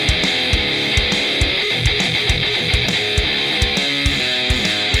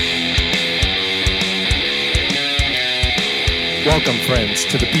Welcome, friends,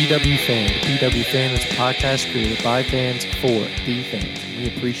 to the PW Fan. The PW Fan is a podcast created by fans for the fans. We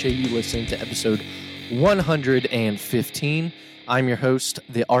appreciate you listening to episode 115. I'm your host,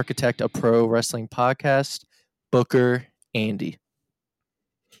 the architect of pro wrestling podcast, Booker Andy.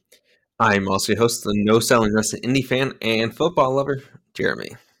 I'm also your host, the no-selling wrestling indie fan and football lover, Jeremy.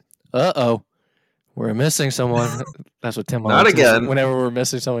 Uh-oh. We're missing someone. That's what Tim Not always says. again. Whenever we're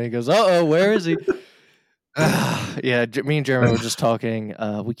missing someone, he goes, uh-oh, where is he? Yeah, me and Jeremy were just talking.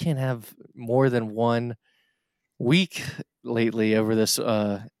 We can't have more than 1 week lately over this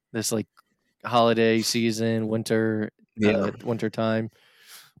like holiday season, winter time,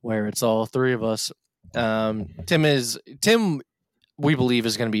 where it's all three of us. Tim we believe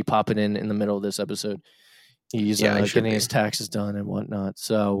is going to be popping in the middle of this episode. He's getting his taxes done and whatnot,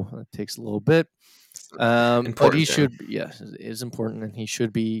 so it takes a little bit. But he should, it is important, and he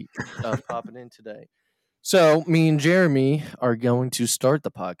should be popping in today. So me and Jeremy are going to start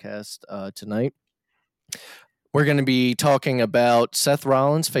the podcast tonight. We're going to be talking about Seth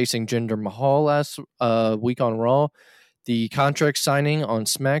Rollins facing Jinder Mahal last week on Raw, the contract signing on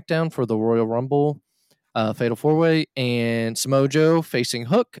SmackDown for the Royal Rumble Fatal 4-Way, and Samoa Joe facing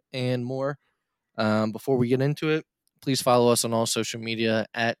Hook, and more. Before we get into it, please follow us on all social media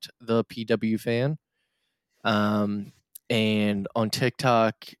at the PW Fan. And on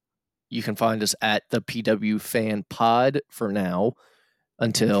TikTok, you can find us at the PW Fan Pod for now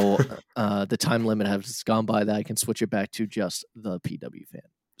until the time limit has gone by that I can switch it back to just the PW Fan.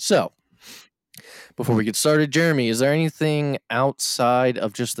 So, before we get started, Jeremy, is there anything outside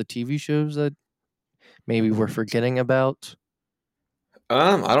of just the TV shows that maybe we're forgetting about?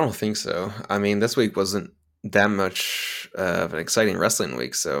 I don't think so. I mean, this week wasn't that much of an exciting wrestling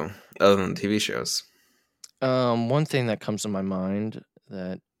week, so other than the TV shows. One thing that comes to my mind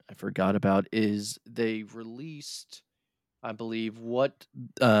that I forgot about is they released, I believe, what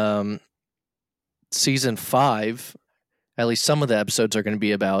season 5, at least some of the episodes are going to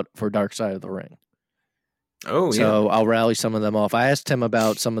be about for Dark Side of the Ring. Oh, yeah. So I'll rally some of them off. I asked him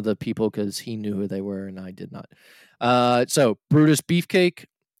about some of the people because he knew who they were and I did not. So Brutus Beefcake,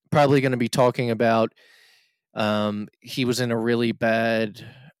 probably going to be talking about he was in a really bad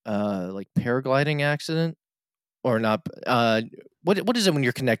like paragliding accident. Or not? What is it when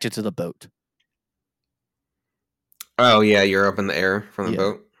you're connected to the boat? Oh yeah, you're up in the air from the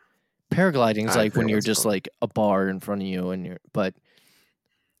boat. Paragliding is like when you're just like a bar in front of you, and but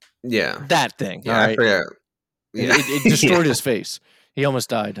that thing. Yeah, all right? I forget. Yeah. It destroyed his face. He almost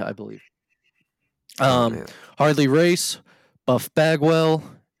died, I believe. Harley Race, Buff Bagwell,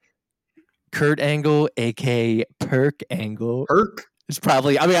 Kurt Angle, aka Perk Angle. Perk. It's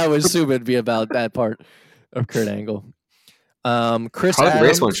probably. I mean, I would assume it'd be about that part of Kurt Angle. Chris Harley Adams,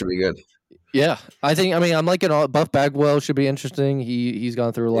 Race one should be good. Yeah, I'm liking all. Buff Bagwell should be interesting. He's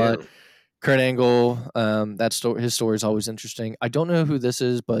gone through a lot. Yeah. Kurt Angle, his story is always interesting. I don't know who this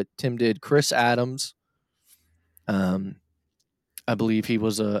is, but Tim did. Chris Adams, I believe he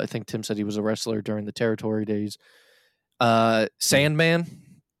was I think Tim said he was a wrestler during the territory days. Sandman.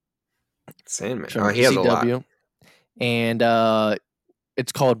 Oh, he has a lot. And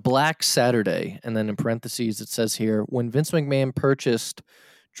it's called Black Saturday, and then in parentheses it says here, when Vince McMahon purchased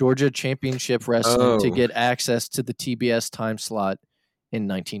Georgia Championship Wrestling to get access to the TBS time slot in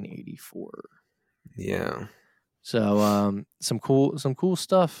 1984. Yeah. So some cool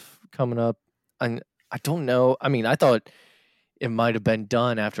stuff coming up. And I don't know. I mean, I thought it might have been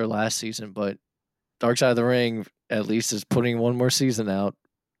done after last season, but Dark Side of the Ring at least is putting one more season out.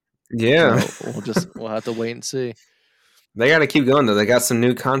 Yeah. So we'll have to wait and see. They got to keep going, though. They got some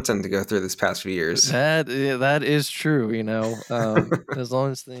new content to go through this past few years. That is true, you know. As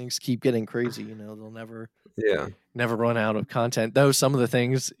long as things keep getting crazy, you know, they'll never run out of content. Though some of the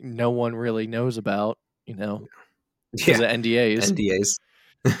things no one really knows about, you know, because of NDAs.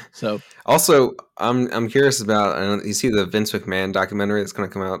 So also, I'm curious about. You see the Vince McMahon documentary that's going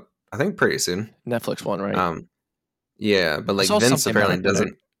to come out, I think, pretty soon. Netflix one, right? Yeah, but like Vince apparently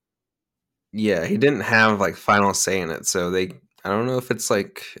doesn't. Yeah, he didn't have like final say in it, so I don't know if it's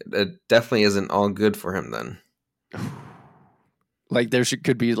like it definitely isn't all good for him then. Like there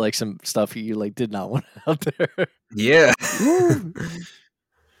could be like some stuff he like did not want out there. Yeah.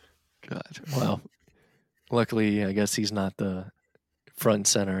 God. Well, luckily, I guess he's not the front and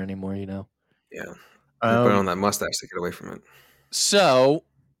center anymore, you know. Yeah. Put on that mustache to get away from it. So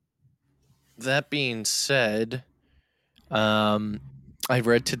that being said, I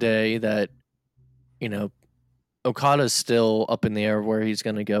read today that, you know, Okada's still up in the air where he's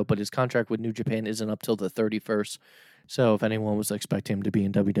going to go, but his contract with New Japan isn't up till the 31st. So if anyone was expecting him to be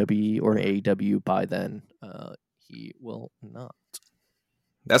in WWE or AEW by then, he will not.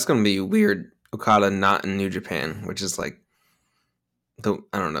 That's going to be weird. Okada not in New Japan, which is like, I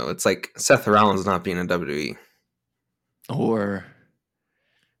don't know. It's like Seth Rollins not being in WWE. Or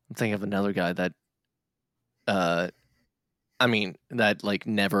I'm thinking of another guy that, that like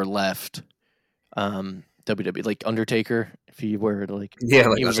never left WWE, like Undertaker. If he were to like, yeah,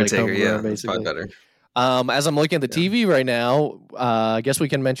 like he was Undertaker, like yeah, basically. Probably better. As I'm looking at the TV right now, I guess we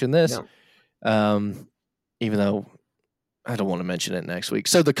can mention this. Yeah. Even though I don't want to mention it next week.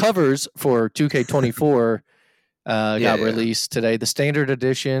 So the covers for 2K24 got released today. The standard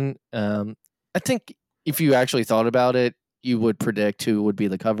edition. I think if you actually thought about it, you would predict who would be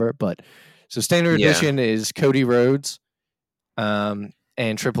the cover. But so standard edition is Cody Rhodes, and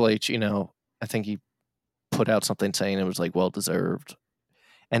Triple H. I think he put out something saying it was like well deserved.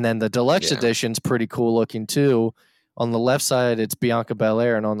 And then the deluxe edition's pretty cool looking too. On the left side, it's Bianca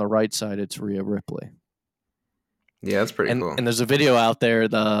Belair, and on the right side, it's Rhea Ripley. Yeah, that's pretty cool. And there's a video out there.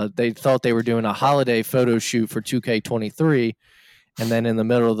 They thought they were doing a holiday photo shoot for 2K23, and then in the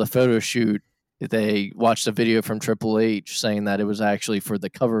middle of the photo shoot, they watched a video from Triple H saying that it was actually for the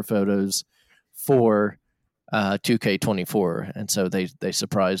cover photos for 2K24, and so they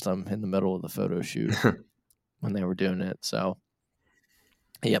surprised them in the middle of the photo shoot when they were doing it. So.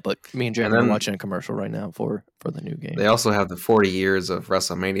 Yeah, but me and Jeremy are watching a commercial right now for the new game. They also have the 40 years of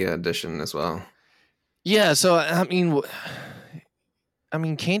WrestleMania edition as well. Yeah, so I mean,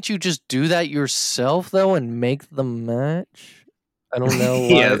 can't you just do that yourself though and make the match? I don't know. Why,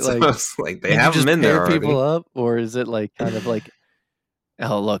 yeah, it's like they have them in there already. People up, or is it like kind of like,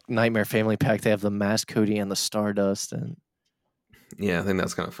 oh look, Nightmare Family Pack? They have the masked Cody and the Stardust, and yeah, I think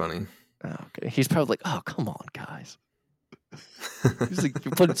that's kind of funny. Okay, he's probably like, oh come on, guys. He's like,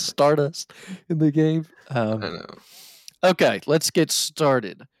 you're putting Stardust in the game. I know. Okay, let's get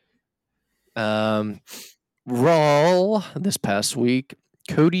started. Raw this past week,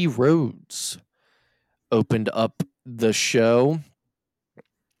 Cody Rhodes opened up the show.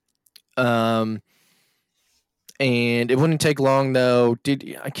 And it wouldn't take long though. Did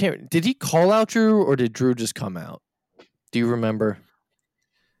he call out Drew, or did Drew just come out? Do you remember?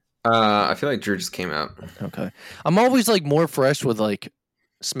 I feel like Drew just came out. Okay. I'm always like more fresh with like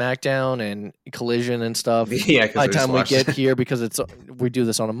SmackDown and Collision and stuff. Yeah, by the time we get here, because we do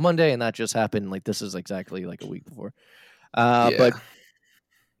this on a Monday, and that just happened. Like this is exactly like a week before. But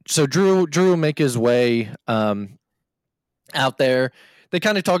so Drew will make his way out there. They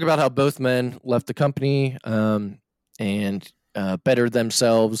kind of talk about how both men left the company and bettered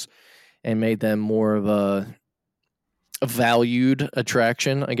themselves and made them more of a valued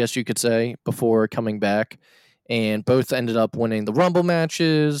attraction, I guess you could say, before coming back. And both ended up winning the Rumble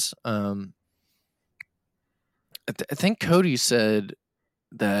matches. I think Cody said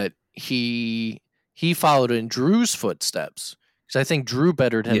that he followed in Drew's footsteps, because I think Drew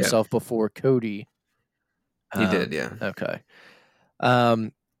bettered himself before Cody. He did, yeah. Okay.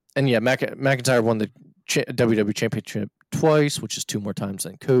 And yeah, McIntyre won the WWE Championship twice, which is 2 more times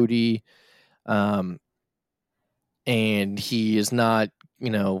than Cody. And he is not,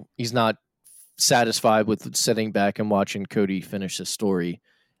 he's not satisfied with sitting back and watching Cody finish his story,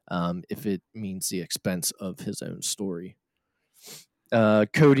 if it means the expense of his own story.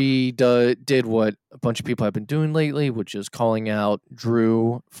 Cody did what a bunch of people have been doing lately, which is calling out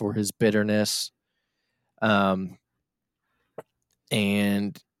Drew for his bitterness. And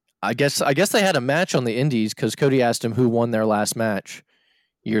I guess they had a match on the Indies, because Cody asked him who won their last match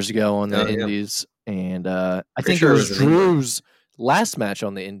years ago on the Indies. And I think it was Drew's last match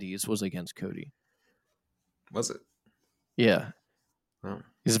on the Indies was against Cody. Was it? Yeah. Oh.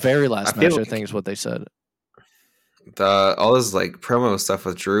 His very last match, I think, is what they said. All this like promo stuff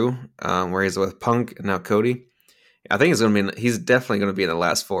with Drew, where he's with Punk and now Cody. I think he's definitely going to be in the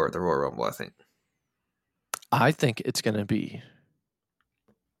last 4 of the Royal Rumble, I think it's going to be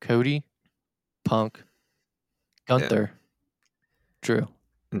Cody, Punk, Gunther, Drew.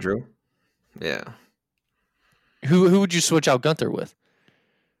 And Drew? Yeah. Who would you switch out Gunther with?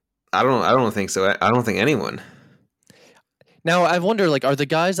 I don't think so. I don't think anyone. Now I wonder, like, are the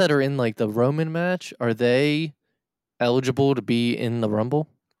guys that are in like the Roman match, are they eligible to be in the Rumble?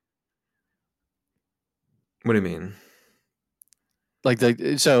 What do you mean? Like like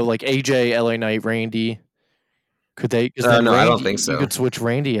AJ, LA Knight, Randy. Could they? No, Randy, I don't think so. You could switch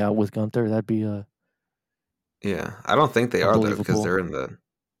Randy out with Gunther. That'd be Yeah, I don't think they are though, because they're in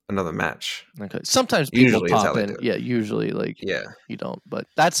another match. Okay. Sometimes people pop in. Yeah, usually you don't. But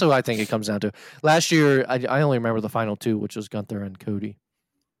that's who I think it comes down to. Last year, I only remember the final 2, which was Gunther and Cody.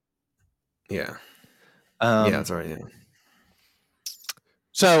 Yeah. Yeah, that's right. Yeah.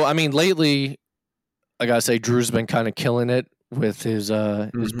 So I mean, lately, I gotta say, Drew's been kind of killing it with his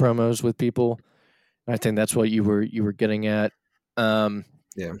promos with people. I think that's what you were getting at.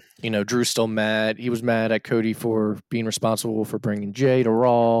 Drew's still mad. He was mad at Cody for being responsible for bringing Jay to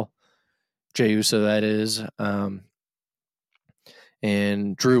Raw. Jey Uso, that is.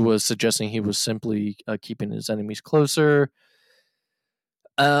 And Drew was suggesting he was simply keeping his enemies closer.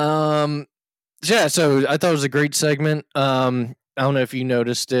 So I thought it was a great segment. I don't know if you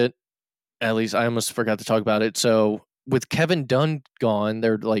noticed it. At least I almost forgot to talk about it. So with Kevin Dunn gone,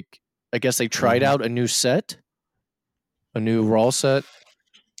 they're like, I guess they tried out a new set, a new Raw set.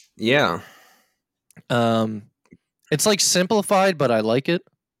 Yeah. It's like simplified, but I like it.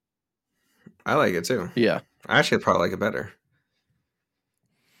 I like it too. Yeah. I actually probably like it better.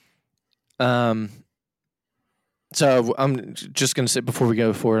 So I'm just going to say, before we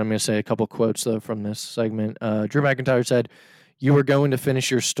go forward, I'm going to say a couple quotes though from this segment. Drew McIntyre said, "You were going to finish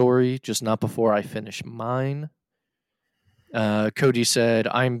your story, just not before I finish mine." Cody said,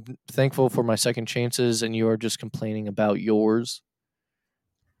 "I'm thankful for my second chances, and you are just complaining about yours."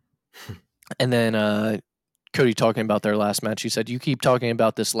 And then Cody talking about their last match, he said, "You keep talking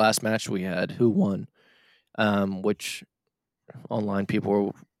about this last match we had. Who won?" Which online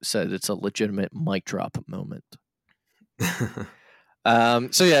people said it's a legitimate mic drop moment. So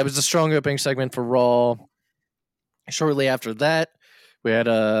yeah, it was a strong opening segment for Raw. Shortly after that, we had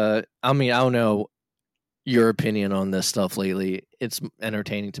I don't know your opinion on this stuff lately. It's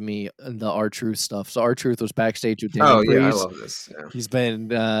entertaining to me, the R-Truth stuff. So R-Truth was backstage with Damian Priest. Yeah, I love this. Yeah. He's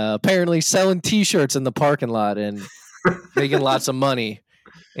been apparently selling T-shirts in the parking lot and making lots of money.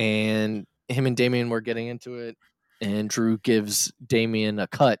 And him and Damian were getting into it, and Drew gives Damian a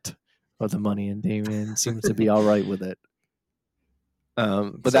cut of the money, and Damian seems to be all right with it.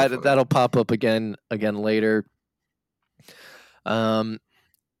 But that'll pop up again later. I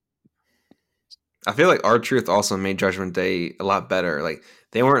feel like R-Truth also made Judgment Day a lot better. Like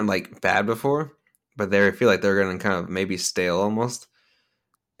they weren't like bad before, but I feel like they're gonna kind of maybe stale almost.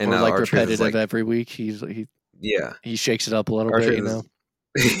 And like repetitive every week. He shakes it up a little bit, you know.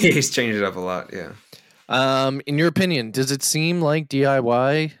 He's changed it up a lot, yeah. In your opinion, does it seem like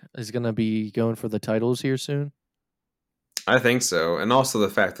DIY is gonna be going for the titles here soon? I think so, and also the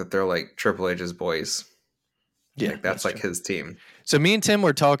fact that they're like Triple H's boys. Yeah, like, that's like true. His team. So me and Tim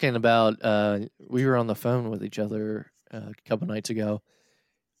were talking about. We were on the phone with each other a couple nights ago,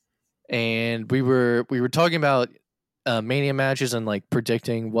 and we were talking about Mania matches and like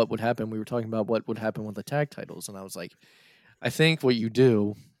predicting what would happen. We were talking about what would happen with the tag titles, and I was like, I think what you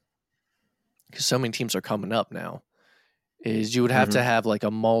do, because so many teams are coming up now, is you would have to have like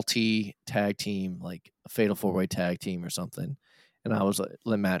a multi-tag team, like a Fatal 4-Way tag team or something. And I was like,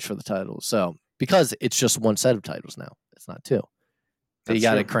 the match for the titles. So, because it's just one set of titles now, it's not two. So you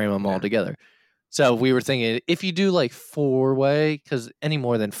got to cram them all together. So we were thinking, if you do like 4-way, because any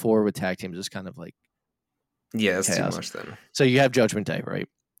more than 4 with tag teams is kind of like, yeah, it's too much then. So you have Judgment Day, right?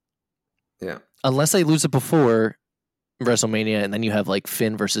 Yeah. Unless they lose it before WrestleMania, and then you have like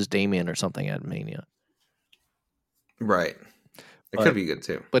Finn versus Damian or something at Mania. Right. It could be good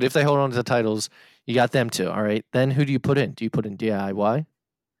too. But if they hold on to the titles, you got them too. All right. Then who do you put in? Do you put in DIY?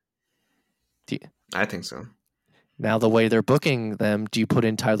 I think so. Now the way they're booking them, do you put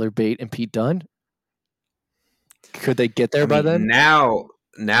in Tyler Bate and Pete Dunne? Could they get there by then? Now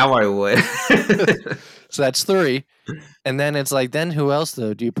I would. So that's 3. And then it's like, then who else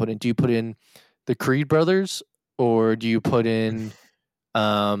though do you put in? Do you put in the Creed brothers, or do you put in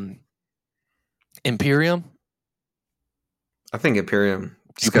Imperium? I think Imperium.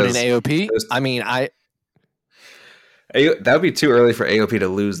 You put in AOP? That would be too early for AOP to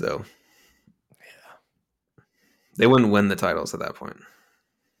lose, though. Yeah. They wouldn't win the titles at that point.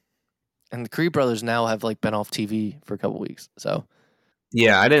 And the Creed brothers now have like been off TV for a couple weeks, so.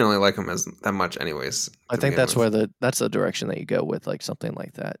 Yeah, I didn't really like them as that much, anyways. I think that's that's the direction that you go with, like something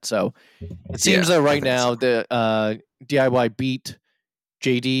like that. So it seems that right now the DIY beat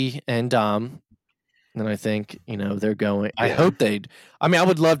JD and Dom. And I think, they're going. I hope they'd. I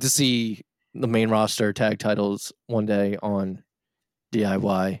would love to see the main roster tag titles one day on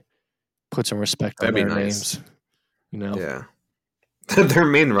DIY. Put some respect on their names. Yeah. Their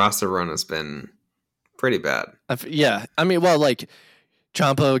main roster run has been pretty bad. Yeah. Like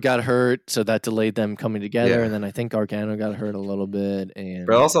Ciampa got hurt, so that delayed them coming together. Yeah. And then I think Gargano got hurt a little bit.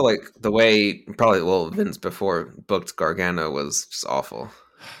 But also, like, the way Vince before booked Gargano was just awful.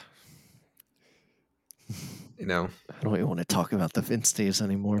 I don't even want to talk about the Vince days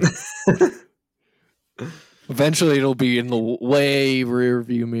anymore. Eventually, it'll be in the way rear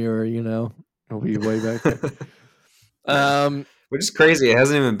view mirror. It'll be way back there. Which is crazy. It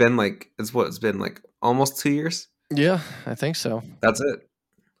hasn't even been like it's been like almost 2 years. Yeah, I think so. That's it.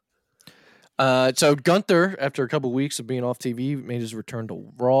 So Gunther, after a couple weeks of being off TV, made his return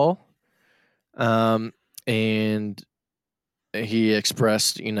to Raw, and he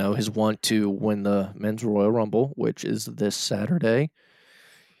expressed, his want to win the Men's Royal Rumble, which is this Saturday.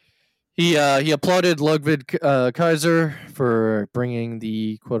 He applauded Ludwig Kaiser for bringing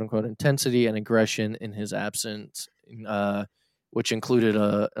the quote unquote intensity and aggression in his absence, which included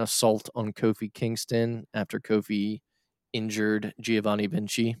an assault on Kofi Kingston after Kofi injured Giovanni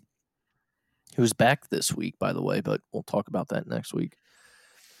Vinci, who's back this week, by the way, but we'll talk about that next week.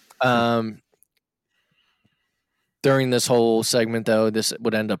 During this whole segment, though, this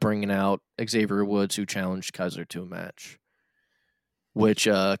would end up bringing out Xavier Woods, who challenged Kaiser to a match, which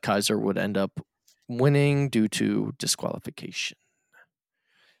Kaiser would end up winning due to disqualification.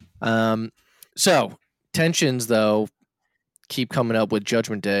 So tensions, though, keep coming up with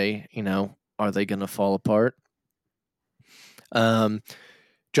Judgment Day. Are they going to fall apart?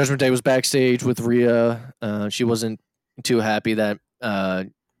 Judgment Day was backstage with Rhea. She wasn't too happy that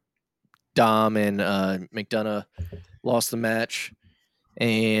Dom and McDonough lost the match,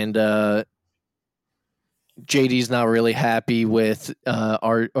 and JD's not really happy with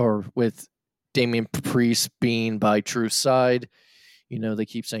with Damian Priest being by Truth's side. They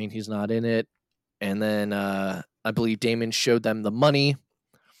keep saying he's not in it, and then I believe Damon showed them the money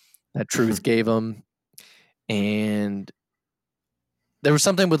that Truth gave him, and there was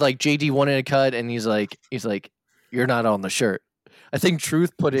something with like JD wanted a cut, and he's like, you're not on the shirt. I think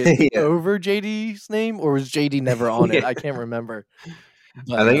Truth put it over JD's name, or was JD never on it? I can't remember.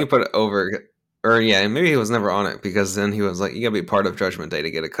 But, I think he put it over, or maybe he was never on it, because then he was like, you gotta be part of Judgment Day to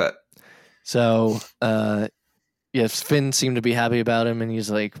get a cut. So, Finn seemed to be happy about him, and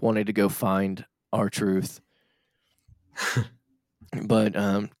he's like wanted to go find R-Truth.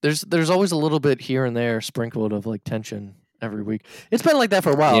 But there's always a little bit here and there sprinkled of like tension every week. It's been like that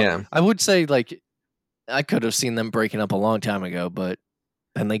for a while. Yeah. I would say like I could have seen them breaking up a long time ago, but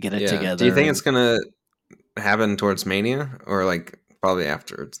then they get it together. Do you think it's gonna happen towards Mania, or like probably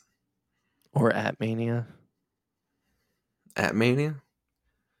afterwards, or at Mania? At Mania,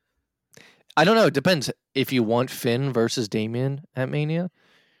 I don't know. It depends if you want Finn versus Damian at Mania,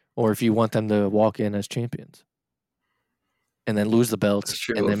 or if you want them to walk in as champions and then lose the belts. That's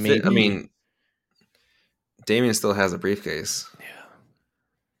true. And then maybe, I mean, Damian still has a briefcase. Yeah.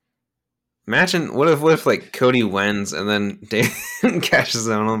 Imagine what if like Cody wins and then Damian cashes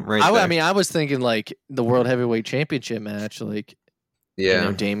in on him right there. I mean, I was thinking like the World Heavyweight Championship match, like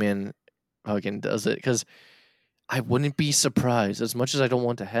Damian fucking does it, because I wouldn't be surprised, as much as I don't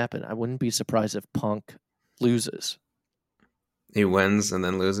want to happen, I wouldn't be surprised if Punk loses. He wins and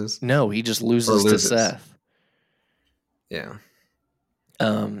then loses? No, he just loses to Seth. Yeah.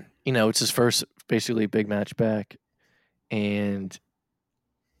 It's his first basically big match back, and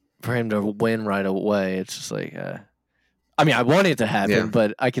for him to win right away, it's just like, I mean, I want it to happen,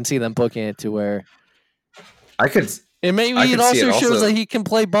 but I can see them booking it to where it also shows that he can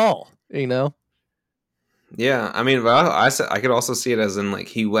play ball, Yeah, I mean, I could also see it as in like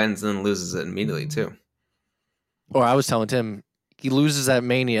he wins and then loses it immediately too. Or I was telling Tim, he loses at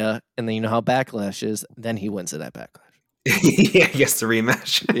Mania, and then how Backlash is, then he wins it at Backlash. Yeah, he gets the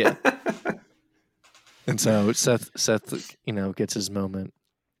rematch. Yeah. And so Seth, gets his moment.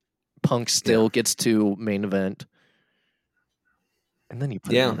 Punk still gets to main event, and then you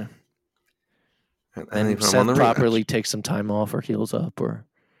put him on it. And Seth properly takes some time off, or heals up, or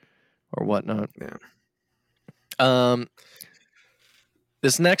whatnot. Yeah.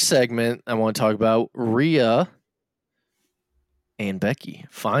 This next segment I want to talk about Rhea and Becky.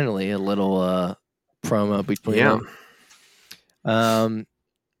 Finally, a little promo between them.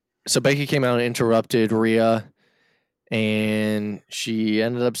 So Becky came out and interrupted Rhea, and she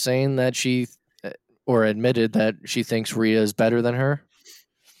ended up saying that admitted that she thinks Rhea is better than her.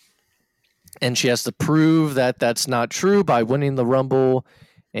 And she has to prove that that's not true by winning the Rumble,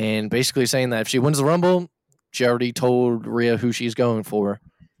 and basically saying that if she wins the Rumble, she already told Rhea who she's going for.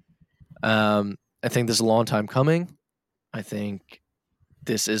 I think this is a long time coming. I think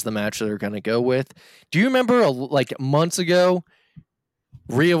this is the match they're going to go with. Do you remember like months ago,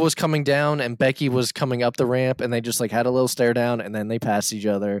 Rhea was coming down and Becky was coming up the ramp, and they just like had a little stare down, and then they passed each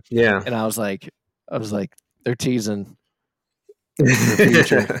other. Yeah. And I was like, they're teasing the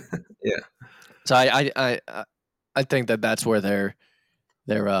future. Yeah. So I think that's where they're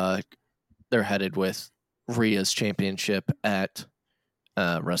headed with Rhea's championship at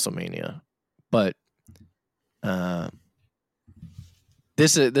WrestleMania. But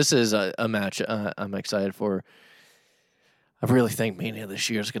this is a match I'm excited for. I really think Mania this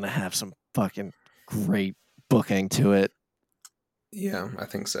year is going to have some fucking great booking to it. Yeah, I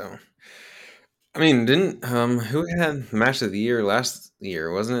think so. I mean, didn't who had match of the year last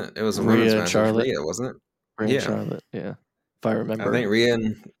year? Wasn't it? It was a women's match with Rhea, wasn't it? Rhea and Charlotte, yeah. If I remember, I think Rhea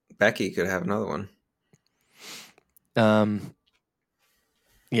and Becky could have another one.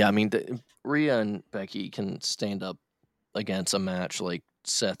 Yeah, I mean, Rhea and Becky can stand up against a match like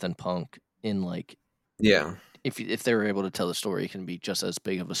Seth and Punk in like, yeah. If they were able to tell the story, it can be just as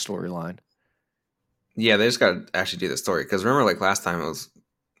big of a storyline. Yeah, they just got to actually do the story, because remember, like last time it was,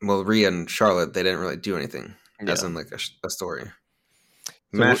 well, Rhea and Charlotte, they didn't really do anything as in like a story.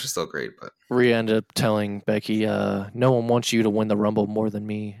 The match was still great, but Rhea ended up telling Becky, "No one wants you to win the Rumble more than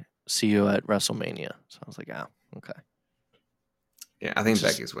me. See you at WrestleMania." So I was like, "Oh, okay." Yeah, I think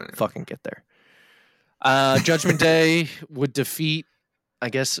Becky's winning. Fucking get there. Judgment Day would defeat, I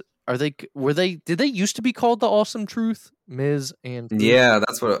guess. Did they used to be called the Awesome Truth? Miz and Truth? Yeah,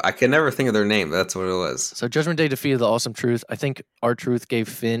 that's what I can never think of their name. That's what it was. So Judgment Day defeated the Awesome Truth. I think R-Truth gave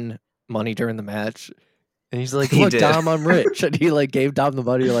Finn money during the match, and he's like, "Look, Dom, I'm rich," and he like gave Dom the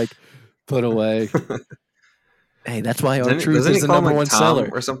money, like, put away. Hey, that's why R-Truth is the number one seller.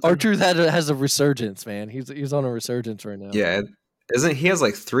 Or something? R-Truth has a resurgence, man. He's on a resurgence right now. Yeah, isn't he has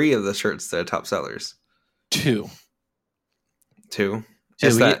like 3 of the shirts that are top sellers? 2.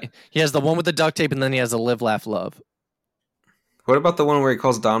 Just that. He has the one with the duct tape, and then he has the Live, Laugh, Love. What about the one where he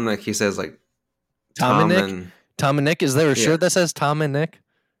calls Dominic? He says like Tom and Nick. Tom and Nick. Is there a shirt that says Tom and Nick?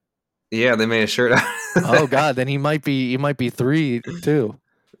 Yeah, they made a shirt out. Oh God, then he might be 3 too.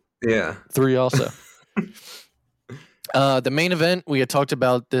 Yeah, 3 also. The main event, we had talked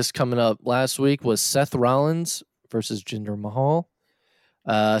about this coming up last week, was Seth Rollins versus Jinder Mahal.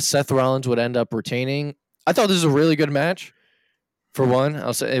 Seth Rollins would end up retaining. I thought this was a really good match. For one,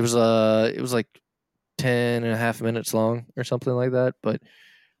 I'll say it was like 10.5 minutes long or something like that. But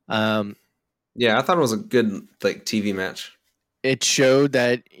yeah, I thought it was a good like TV match. It showed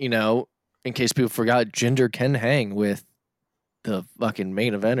that, in case people forgot, Jinder can hang with the fucking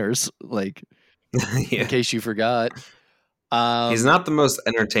main eventers. Like, in case you forgot. He's not the most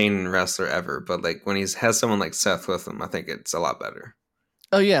entertaining wrestler ever, but like when he has someone like Seth with him, I think it's a lot better.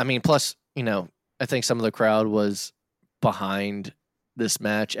 Oh yeah, I mean, plus, I think some of the crowd was behind this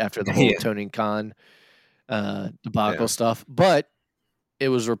match after the whole Tony Khan debacle stuff. But it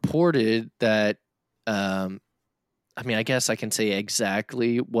was reported that, I guess I can say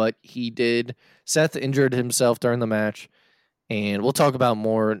exactly what he did. Seth injured himself during the match, and we'll talk about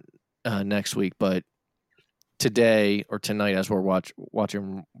more next week. But today or tonight, as we're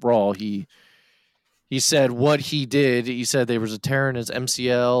watching Raw, he said what he did. He said there was a tear in his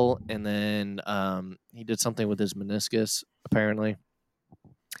MCL, and then he did something with his meniscus, apparently.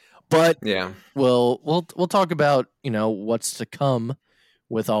 But yeah, we'll talk about what's to come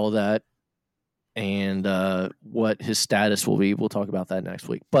with all of that, and what his status will be. We'll talk about that next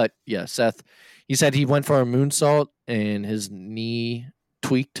week. But yeah, Seth, he said he went for a moonsault and his knee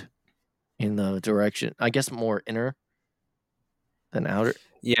tweaked in the direction, I guess, more inner than outer.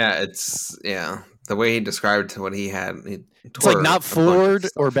 Yeah, the way he described what he had. It's like not forward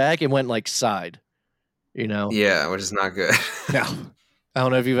or back. It went like side. Yeah, which is not good. No. I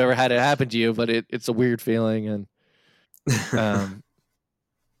don't know if you've ever had it happen to you, but it's a weird feeling, and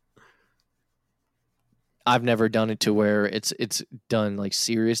I've never done it to where it's done like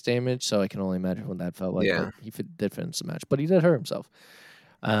serious damage. So I can only imagine what that felt like. Yeah, he did finish the match, but he did hurt himself.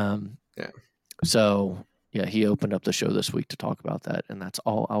 Yeah. So yeah, he opened up the show this week to talk about that, and that's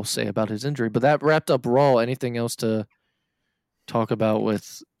all I'll say about his injury. But that wrapped up Raw. Anything else to talk about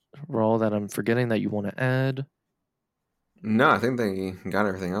with Raw that I'm forgetting that you want to add? No, I think they got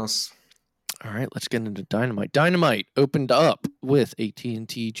everything else. All right, let's get into Dynamite. Dynamite opened up with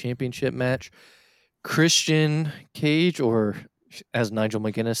AT&T Championship match. Christian Cage, or as Nigel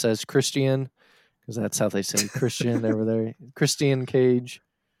McGuinness says, Christian, because that's how they say Christian over there. Christian Cage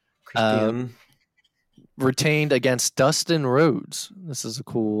retained against Dustin Rhodes. This is a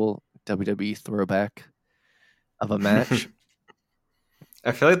cool WWE throwback of a match.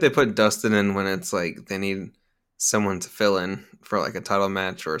 I feel like they put Dustin in when it's like they need someone to fill in for like a title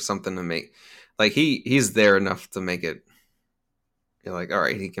match or something to make, like he's there enough to make it. You're like, all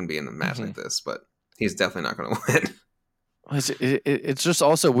right, he can be in a match like this, but he's definitely not going to win. It's just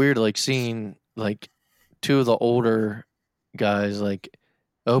also weird, like seeing like 2 of the older guys like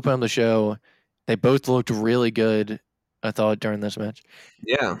open up the show. They both looked really good, I thought, during this match.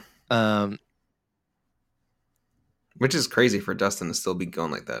 Yeah. Which is crazy for Dustin to still be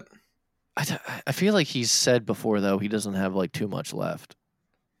going like that. I feel like he's said before, though, he doesn't have like too much left.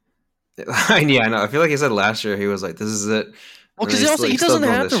 Yeah, I know. I feel like he said last year he was like, "This is it." Well, because he doesn't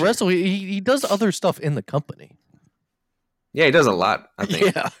have to wrestle. He does other stuff in the company. Yeah, he does a lot. I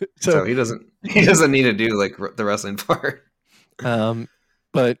think. Yeah, so he doesn't need to do like the wrestling part.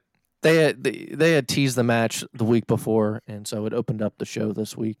 But they had teased the match the week before, and so it opened up the show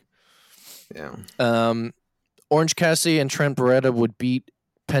this week. Yeah. Orange Cassidy and Trent Beretta would beat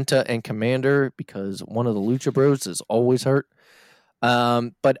Penta and Commander because one of the Lucha Bros is always hurt.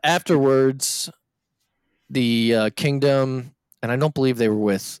 But afterwards, the Kingdom, and I don't believe they were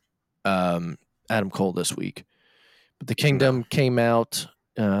with Adam Cole this week, but the Kingdom came out.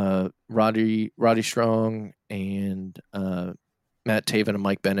 Roddy Strong and Matt Taven and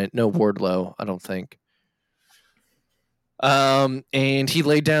Mike Bennett. No Wardlow, I don't think. And he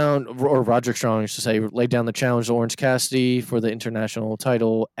laid down, or Roderick Strong, I should say, laid down the challenge to Orange Cassidy for the international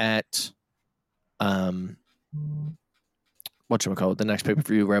title at whatchamacallit, the next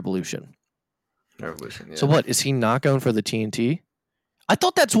pay-per-view, Revolution. Yeah. So what, is he not going for the TNT? I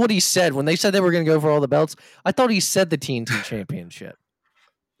thought that's what he said when they said they were going to go for all the belts. I thought he said the TNT championship.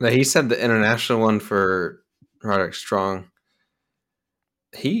 No, he said the international one for Roderick Strong.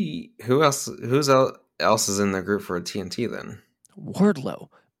 Who's else is in the group for a TNT then? Wardlow.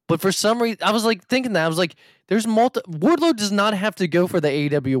 But for some reason, I was like thinking that. I was like, Wardlow does not have to go for the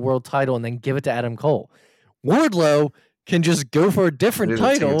AEW World title and then give it to Adam Cole. Wardlow can just go for a different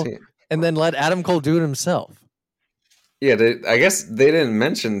title and then let Adam Cole do it himself. Yeah, I guess they didn't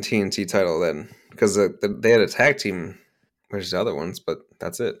mention TNT title then because they had a tag team, which is the other ones, but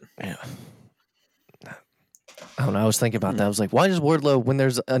that's it. Yeah. I don't know. I was thinking about that. I was like, why does Wardlow, when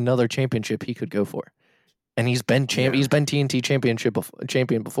there's another championship he could go for? And he's been he's been TNT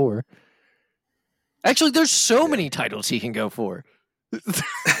champion before. Actually, there's so many titles he can go for.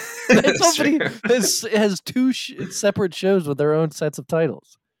 Somebody has two separate shows with their own sets of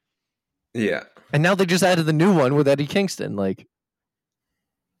titles. Yeah. And now they just added the new one with Eddie Kingston. Like,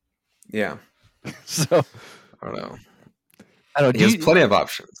 yeah. So I don't know. He has plenty of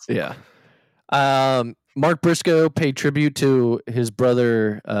options. Yeah. Mark Briscoe paid tribute to his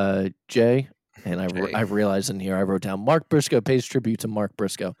brother Jay. And I realized in here I wrote down Mark Briscoe pays tribute to Mark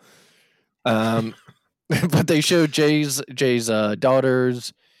Briscoe. But they showed Jay's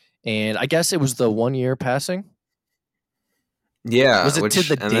daughters, and I guess it was the 1 year passing. Yeah, was it to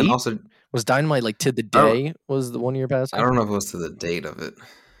the date? Also, was Dynamite like to the day? Was the 1 year passing? I don't know if it was to the date of it,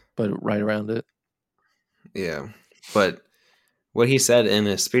 but right around it. Yeah, but what he said in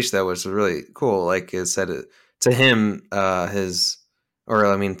his speech that was really cool. Like it said it to him, to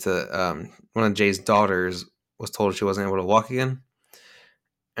one of Jay's daughters was told she wasn't able to walk again.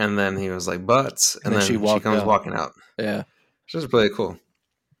 And then he was like, and then she comes walking out. Yeah. Which is really cool.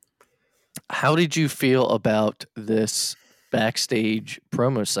 How did you feel about this backstage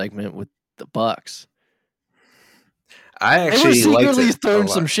promo segment with the Bucks? I actually liked it. They were throwing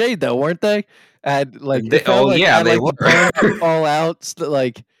some shade though, weren't they? And like, they were all out.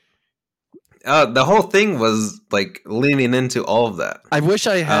 Like, the whole thing was like leaning into all of that. I wish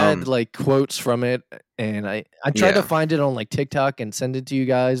I had like quotes from it, and I tried to find it on like TikTok and send it to you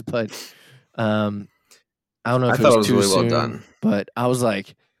guys, but I don't know if it was too really soon. Well done. But I was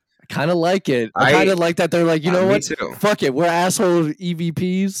like, I kind of like it. I kind of like that they're like, you know what? Too. Fuck it, we're asshole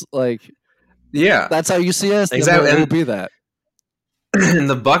EVPs. Like, yeah, that's how you see us. Exactly, and we'll be that. And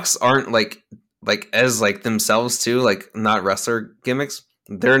the Bucks aren't like as like themselves too, like not wrestler gimmicks.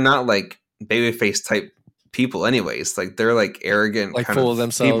 They're not like babyface type people anyways. Like they're like arrogant, like kind full of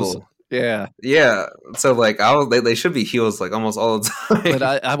themselves people. Yeah, so like they should be heels like almost all the time.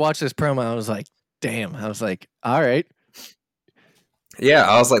 But I watched this promo, I was like, damn. I was like, all right. Yeah,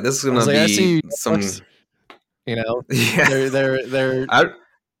 I was like, this is gonna be some, you know. Yeah,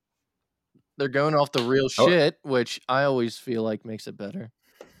 they're going off the real shit, which I always feel like makes it better.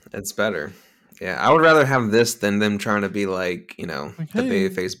 It's better. Yeah, I would rather have this than them trying to be like, you know, the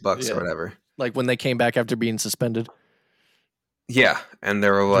babyface Bucks or whatever. Like when they came back after being suspended. Yeah, and they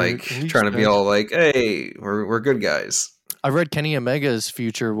were like trying to be all like, "Hey, we're good guys." I read Kenny Omega's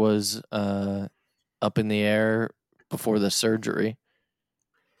future was up in the air before the surgery.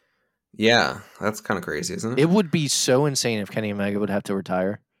 Yeah, that's kind of crazy, isn't it? It would be so insane if Kenny Omega would have to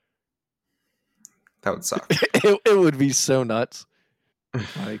retire. That would suck. It would be so nuts.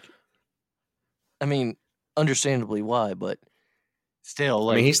 Like, I mean, understandably why, but still,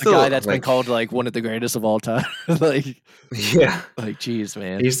 like, he's still a guy that's been called like one of the greatest of all time. Like, yeah, like, geez,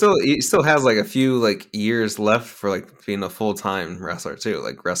 man. He still has like a few like years left for like being a full-time wrestler too,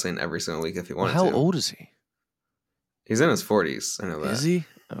 like wrestling every single week if he wanted to. How old is he? He's in his 40s. I know that. Is he?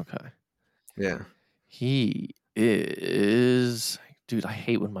 Okay. Yeah. He is dude, I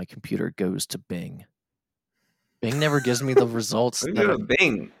hate when my computer goes to Bing. Bing never gives me the results.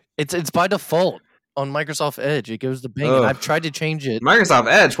 Bing. It's by default on Microsoft Edge. It goes to Bing, and I've tried to change it.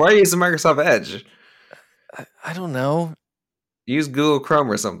 Microsoft Edge? Why are you using Microsoft Edge? I don't know. Use Google Chrome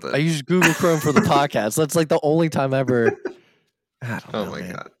or something. I use Google Chrome for the podcast. That's like the only time ever. Oh my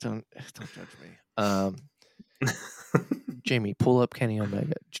god! Don't judge me. Jamie, pull up Kenny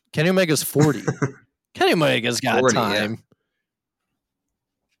Omega. Kenny Omega's 40. Kenny Omega's got 40, time.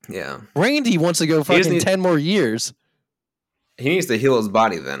 Yeah. Randy wants to go fucking 10 more years. He needs to heal his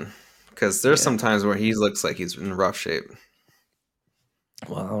body then, because there's some times where he looks like he's in rough shape.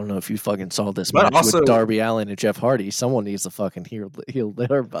 Well, I don't know if you fucking saw this match with Darby Allin and Jeff Hardy. Someone needs to fucking heal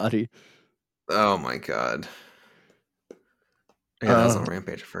their body. Oh my god. Yeah, that was on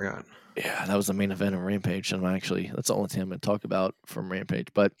Rampage. I forgot. Yeah, that was the main event of Rampage, and that's the only thing I'm going to talk about from Rampage.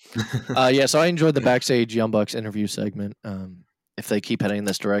 But yeah, so I enjoyed the backstage Young Bucks interview segment. If they keep heading in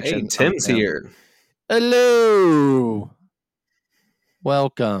this direction, hey, Tim's here. Hello,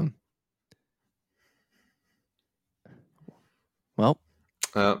 welcome. Well,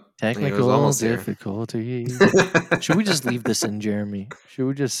 technical difficulties. Should we just leave this in, Jeremy? Should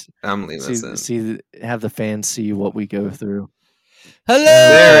we just? I'm leaving this in. Have the fans see what we go through. Hello.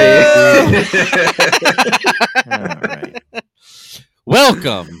 There he is. All right.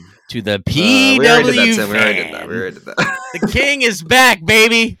 Welcome to the PW. We already did that. The king is back,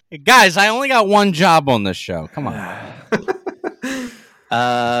 baby. Guys, I only got one job on this show. Come on.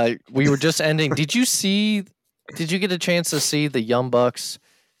 We were just ending. Did you get a chance to see the Young Bucks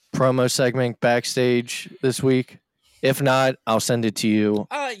promo segment backstage this week? If not, I'll send it to you.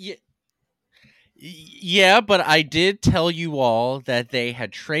 Yeah, but I did tell you all that they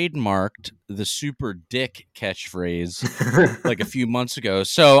had trademarked the super dick catchphrase like a few months ago.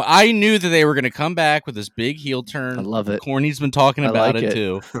 So I knew that they were going to come back with this big heel turn. I love it. Corny's been talking about it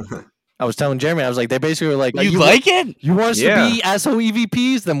too. I was telling Jeremy, I was like, they basically were like, you like it? You want us to be asshole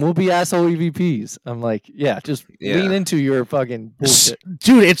EVPs? Then we'll be asshole EVPs. I'm like, just lean into your fucking bullshit.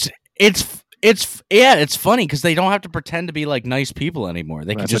 Dude, it's funny because they don't have to pretend to be like nice people anymore.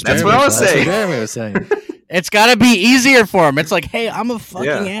 They can just. That's what I was saying. Jeremy was saying. It's got to be easier for them. It's like, hey, I'm a fucking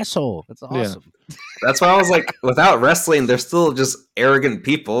asshole. That's awesome. Yeah. That's why I was like, without wrestling, they're still just arrogant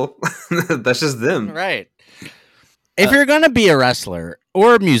people. That's just them, right? If you're gonna be a wrestler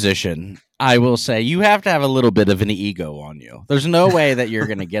or a musician, I will say you have to have a little bit of an ego on you. There's no way that you're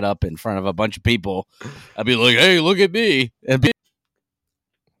gonna get up in front of a bunch of people and be like, "Hey, look at me," and be.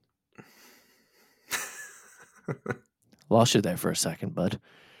 Lost you there for a second, bud.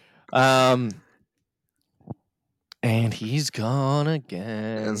 And he's gone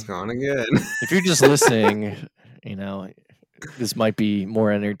again. It's gone again. If you're just listening, this might be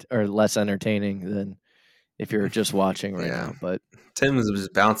more or less entertaining than if you're just watching right now. But Tim is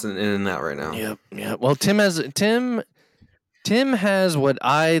just bouncing in and out right now. Yep. Well, Tim has what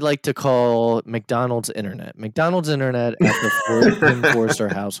I like to call McDonald's internet. McDonald's internet at the Tim Forster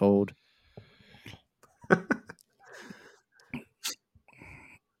household.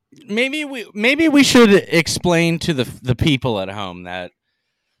 Maybe we should explain to the people at home that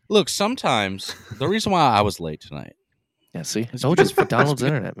look, sometimes the reason why I was late tonight. Yeah, see, it's just McDonald's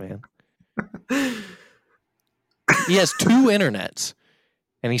internet, man. He has two internets,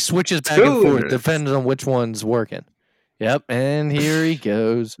 and he switches back and forth depending on which one's working. Yep, and here he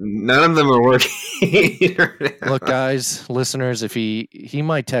goes. None of them are working. Look, guys, listeners, if he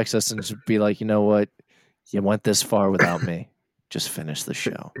might text us and just be like, you know what, you went this far without me. Just finish the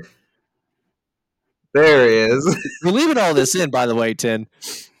show. There he is. We're leaving all this in, by the way, Tin.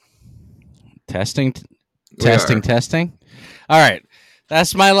 Testing. All right.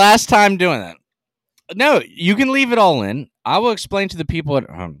 That's my last time doing that. No, you can leave it all in. I will explain to the people at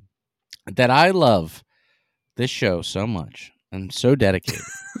home that I love this show so much. I'm so dedicated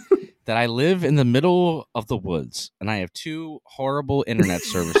that I live in the middle of the woods and I have two horrible internet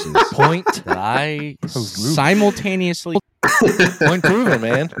services. Point that I simultaneously. Point proven,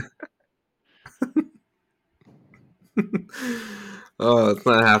 man. Oh, it's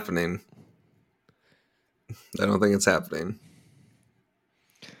not happening. I don't think it's happening.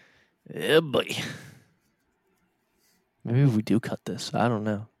 Yeah, boy. Maybe we do cut this. I don't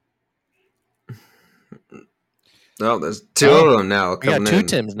know. No, there's two of them now. We got two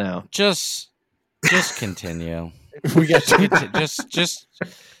Tims now. Just continue. We got two.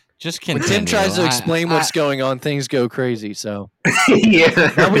 Just continue. When Tim tries to explain what's going on, things go crazy. So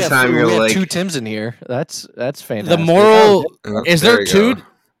yeah, now we have two Tims in here. That's fantastic. The moral is there two?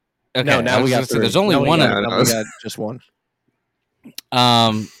 Okay, no, now we got three. There's only one. We got just one.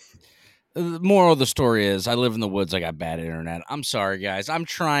 The moral of the story is I live in the woods. I got bad internet. I'm sorry, guys. I'm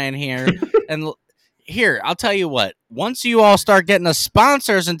trying here. And here, I'll tell you what. Once you all start getting us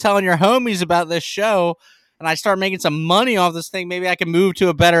sponsors and telling your homies about this show, and I start making some money off this thing, maybe I can move to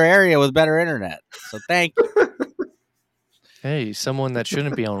a better area with better internet. So thank you. Hey, someone that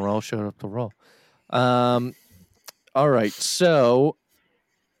shouldn't be on Raw showed up to Raw. All right, so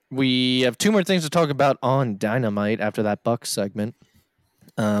we have two more things to talk about on Dynamite after that Bucks segment.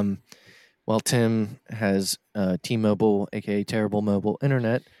 Well, Tim has T-Mobile, aka Terrible Mobile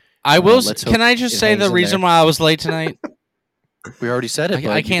Internet. I will. Can I just say the reason why I was late tonight? We already said it.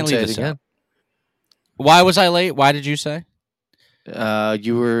 I can't leave it again. Why was I late? Why did you say?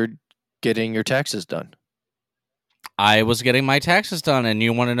 You were getting your taxes done. I was getting my taxes done, and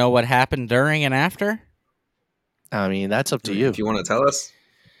you want to know what happened during and after? I mean, that's up to you. If you want to tell us.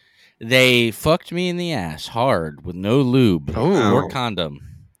 They fucked me in the ass hard with no lube or condom.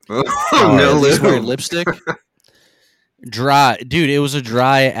 No lube. Wearing lipstick? Dry. Dude, it was a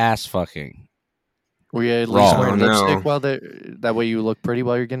dry ass fucking. Were you at least wearing lipstick while that way you look pretty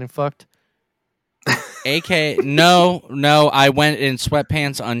while you're getting fucked? No, I went in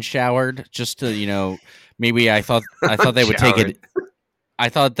sweatpants unshowered just to, maybe I thought they would take it. I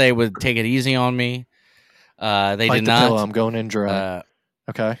thought they would take it easy on me. They Bite did the not. Pillow, I'm going in dry.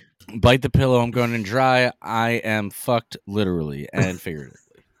 Okay. Bite the pillow. I'm going in dry. I am fucked literally and figuratively.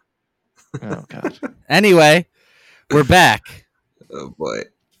 Oh God. Anyway, we're back. Oh boy,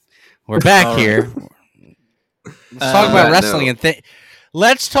 we're back here. Let's talk about wrestling and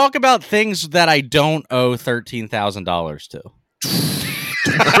let's talk about things that I don't owe $13,000 to.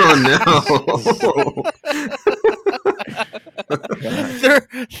 Oh no!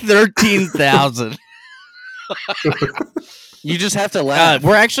 13,000. You just have to laugh.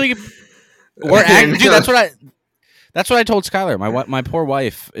 We're actually, dude. That's what I told Skylar. My poor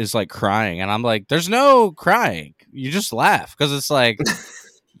wife is like crying, and I'm like, "There's no crying. You just laugh because it's like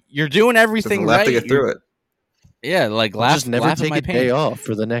you're doing everything right to get through it." Yeah, like laugh. Just never take a day off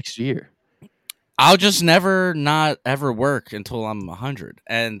for the next year. I'll just never not ever work until I'm 100.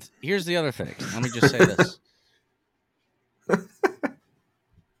 And here's the other thing. Let me just say this.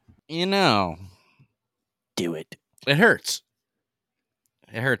 Do it. It hurts.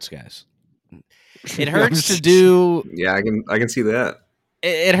 It hurts, guys. It hurts to do. Yeah, I can see that.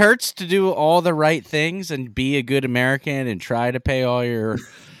 It hurts to do all the right things and be a good American and try to pay all your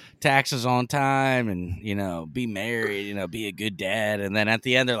taxes on time and be married, be a good dad, and then at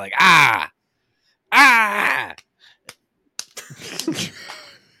the end they're like, ah.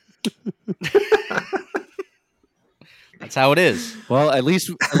 That's how it is. Well, at least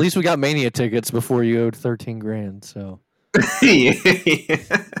we got Mania tickets before you owed $13,000. So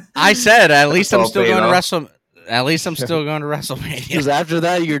I said at least I'm still going to wrestle. At least I'm still going to WrestleMania. Because after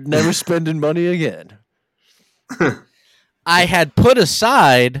that, you're never spending money again. I had put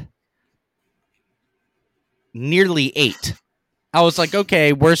aside nearly 8. I was like,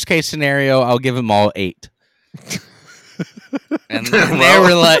 okay, worst case scenario, I'll give them all 8. And they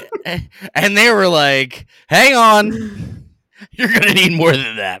were like, hang on, you're gonna need more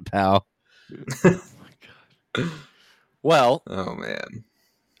than that, pal. Oh my God. Well, oh man.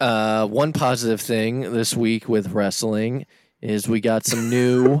 One positive thing this week with wrestling is we got some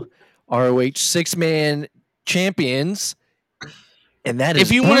new ROH 6-man champions, and that is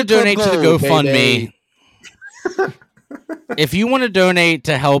if you want to donate to the GoFundMe. If you want to donate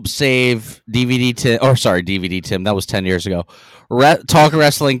to help save DVD Tim, that was 10 years ago. Talk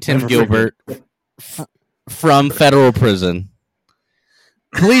Wrestling Tim Gilbert from federal prison.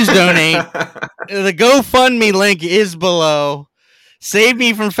 Please donate. The GoFundMe link is below. Save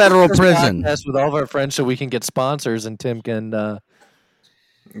me from federal prison. With all of our friends so we can get sponsors and Tim can not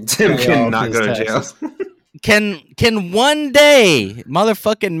go to jail. Can one day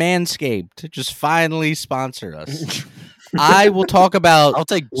motherfucking Manscaped just finally sponsor us? I will talk about. I'll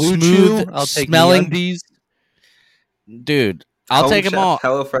take Blue Chew. I'll take smelling these. Dude, I'll take them all.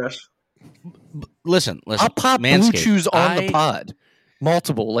 HelloFresh. Listen. I'll pop Manscaped. Blue Chews on the pod.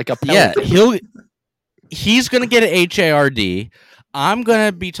 Multiple, like a pellet. Yeah, he's gonna get an HARD. I'm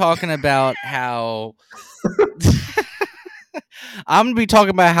gonna be talking about how. I'm gonna be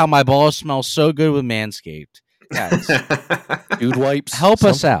talking about how my balls smell so good with Manscaped. Guys, dude wipes. Help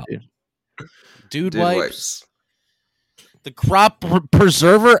us out. Dude wipes. The crop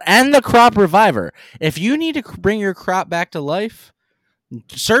preserver and the crop reviver. If you need to bring your crop back to life,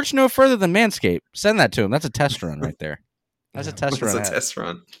 search no further than Manscaped. Send that to him. That's a test run right there. That's a test run. That's a test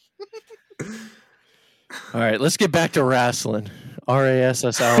run. All right, let's get back to wrestling.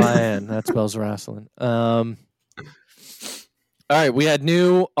 RASSLIN. That spells wrestling. All right, we had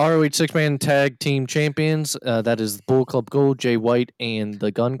new ROH 6-man tag team champions. That is Bull Club Gold, Jay White, and the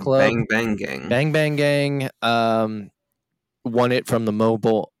Gun Club. Bang Bang Gang. Bang Bang Gang won it from the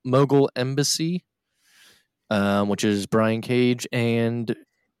Mogul Embassy, which is Brian Cage and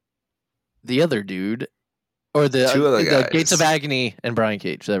the other dude, or the Gates of Agony and Brian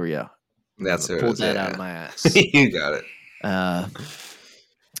Cage. There we go. That's it. Pulled that out of my ass. You got it.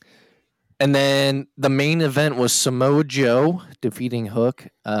 And then the main event was Samoa Joe defeating Hook.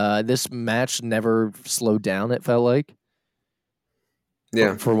 This match never slowed down, it felt like.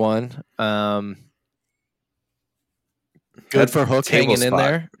 Yeah. For one. Good for Hook hanging in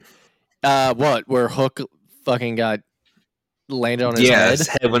there. Where Hook fucking got landed on his head? His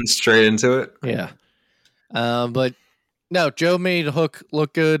head went straight into it. Yeah. But no, Joe made Hook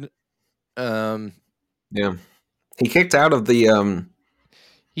look good. Yeah. He kicked out of the...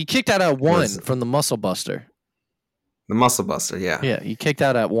 He kicked out at 1 from the Muscle Buster. The Muscle Buster, yeah. Yeah, he kicked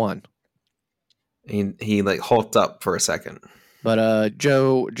out at 1. He like hulked up for a second. But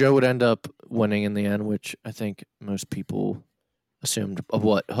Joe would end up winning in the end, which I think most people assumed. Of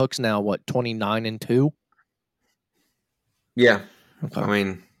what? Hook's now 29-2? Yeah. Okay. I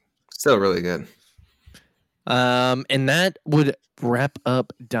mean, still really good. And that would wrap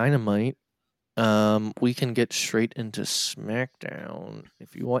up Dynamite. We can get straight into SmackDown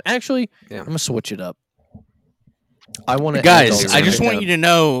if you want. Actually, I'm gonna switch it up. I want to, guys. I just want you to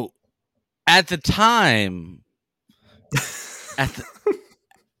know, at the time, at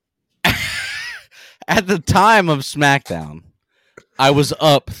the time of SmackDown, I was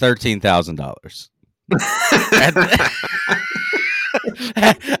up $13,000.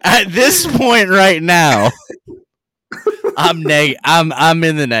 At this point right now, I'm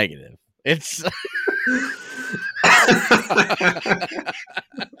in the negative. It's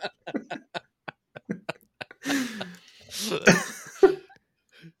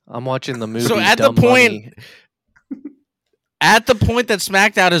I'm watching the movie. So at Dumb the point Money. At the point that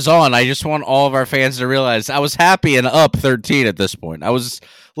SmackDown is on, I just want all of our fans to realize I was happy and up 13 at this point.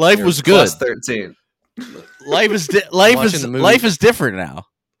 Life was good. Plus 13. Life is different now.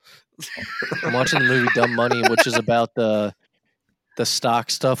 I'm watching the movie Dumb Money, which is about the stock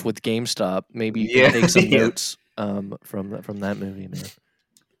stuff with GameStop. Maybe you can take some notes from that movie, man.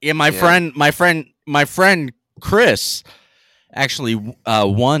 Yeah, my friend Chris actually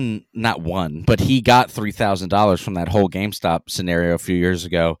not won, but he got $3,000 from that whole GameStop scenario a few years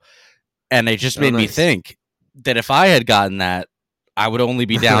ago, and it just made me think that if I had gotten that, I would only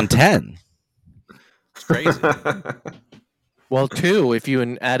be down 10. It's crazy. Well, 2 if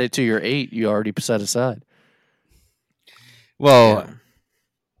you add it to your 8 you already set aside. Well,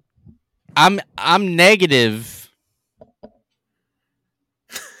 yeah. I'm negative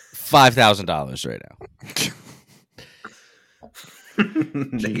 $5,000 right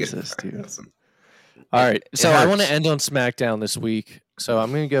now. Jesus, dude. All right, so I want to end on SmackDown this week. So I'm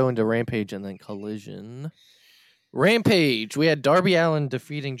going to go into Rampage and then Collision. Rampage, we had Darby Allin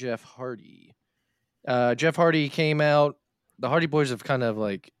defeating Jeff Hardy. Jeff Hardy came out. The Hardy Boys have kind of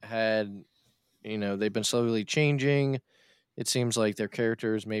like had, they've been slowly changing. It seems like their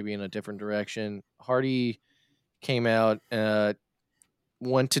characters maybe in a different direction. Hardy came out,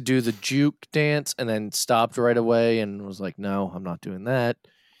 went to do the juke dance, and then stopped right away and was like, "No, I'm not doing that."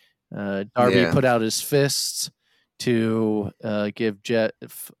 Darby put out his fists to give Jeff,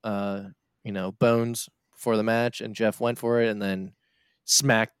 bones for the match, and Jeff went for it and then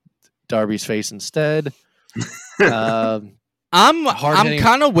smacked Darby's face instead. I'm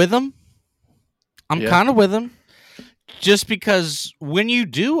kind of with him. I'm kind of with him. Just because when you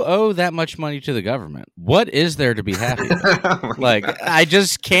do owe that much money to the government, what is there to be happy about? Like, I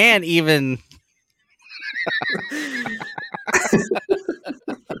just can't even.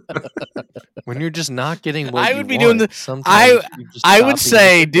 When you're just not getting what I would you be want, doing I would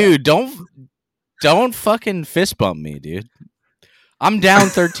say, dude, don't fucking fist bump me, dude. I'm down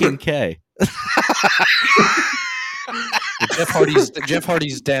 $13K. Jeff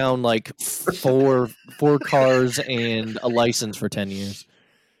Hardy's down like four cars and a license for 10 years.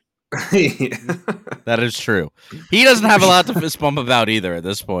 That is true. He doesn't have a lot to fist bump about either at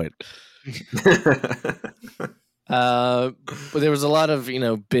this point. But there was a lot of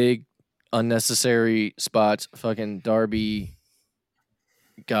big unnecessary spots. Fucking Darby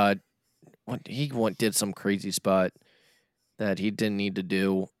did some crazy spot that he didn't need to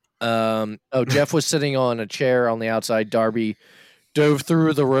do. Jeff was sitting on a chair on the outside. Darby dove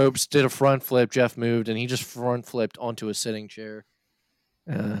through the ropes, did a front flip. Jeff moved, and he just front flipped onto a sitting chair.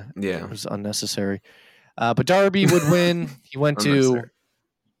 It was unnecessary. But Darby would win. He went to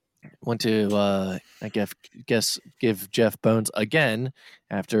went to I guess give Jeff bones again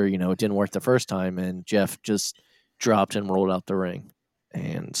after it didn't work the first time, and Jeff just dropped and rolled out the ring,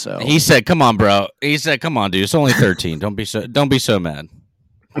 and so he said, "Come on, bro." He said, "Come on, dude. It's only 13. Don't be so mad."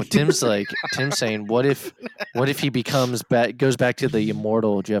 Well, Tim's saying, what if he goes back to the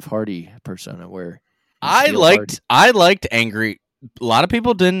immortal Jeff Hardy persona where I liked angry. A lot of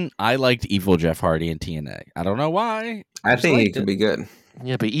people didn't. I liked evil Jeff Hardy in TNA. I don't know why. I think he could be good.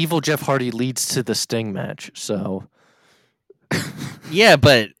 Yeah, but evil Jeff Hardy leads to the Sting match, so yeah,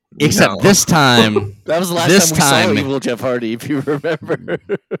 but except this time, that was the last time we saw evil Jeff Hardy, if you remember.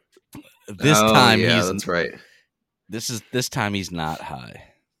 This time, that's right. This time he's not high.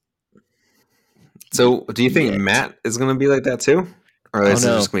 So, do you think Matt is going to be like that too, or is it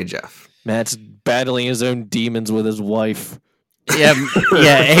just going to be Jeff? Matt's battling his own demons with his wife. Yeah.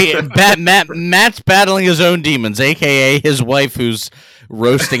 Hey, Matt's battling his own demons, aka his wife, who's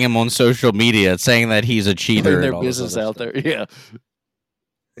roasting him on social media, saying that he's a cheater. Their business out there,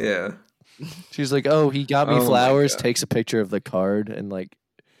 yeah. She's like, "Oh, he got me flowers." Takes a picture of the card and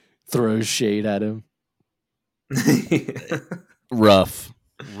throws shade at him. Rough,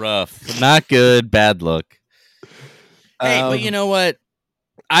 not good. Bad look. Hey, but you know what?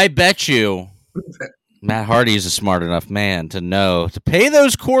 I bet you Matt Hardy is a smart enough man to know to pay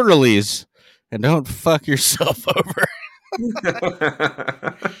those quarterlies and don't fuck yourself over.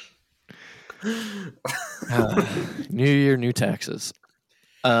 New year, new taxes.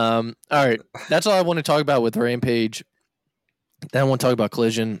 All right, that's all I want to talk about with Rampage. Then I want to talk about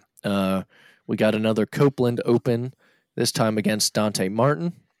Collision. We got another Copeland Open, this time against Dante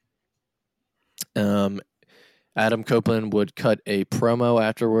Martin. Adam Copeland would cut a promo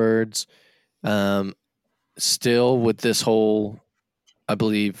afterwards. Still with this whole, I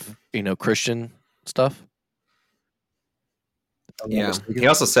believe, Christian stuff. Yeah. He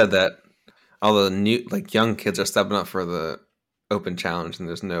also said that all the new, young kids are stepping up for the Open Challenge, and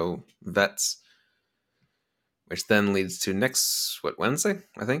there's no vets, which then leads to next Wednesday,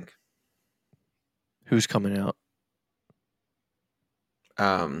 I think. Who's coming out?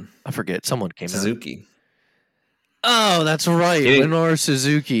 I forget. Someone came Suzuki. out. Oh, that's right. Minoru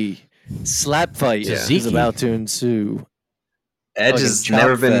Suzuki. Slap fight is about to ensue. Edge has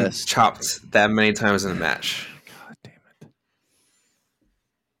never been chopped that many times in a match. God damn it.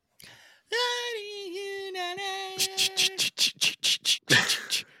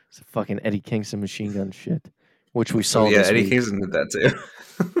 It's a fucking Eddie Kingston machine gun shit, which we saw. Yeah, Eddie Kingston did that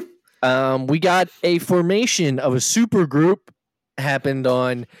too. We got a formation of a super group happened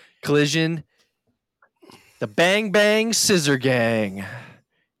on Collision. The Bang Bang Scissor Gang.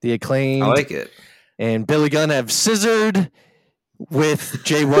 The Acclaimed. I like it. And Billy Gunn have scissored with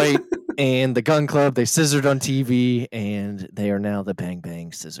Jay White and the Gun Club. They scissored on TV, and they are now the Bang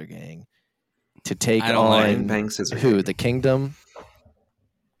Bang Scissor Gang to take on Bang Scissor who? Gang. The Kingdom.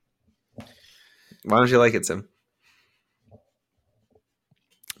 Why don't you like it, Tim?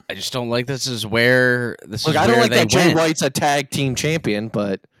 I just don't like this. Is where this Look, is. I don't like that Jay White's a tag team champion,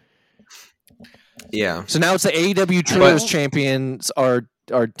 but yeah. So now it's the AEW Trios champions are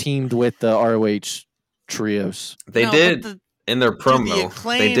teamed with the ROH Trios. They did in their promo.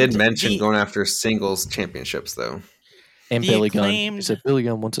 They did mention going after singles championships though. And Billy Gunn. He said Billy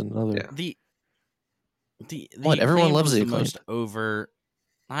Gunn wants another. Yeah. What? Everyone loves the most over.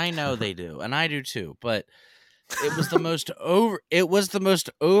 I know they do, and I do too. But it was the most over. It was the most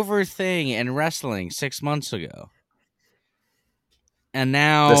over thing in wrestling 6 months ago, and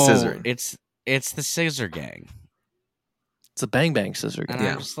now it's the Scissor Gang. It's the Bang Bang Scissor Gang. And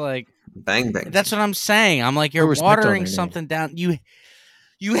I'm just like Bang Bang. That's what I'm saying. I'm like, you're watering something down. You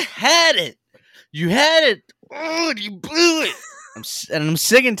had it. You had it. Oh, you blew it. I'm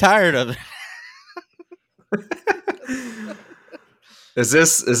sick and tired of it. Is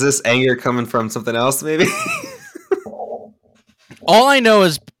this anger coming from something else? Maybe. All I know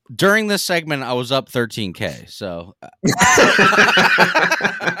is during this segment, I was up 13K. So.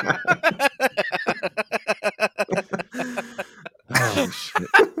 Oh shit.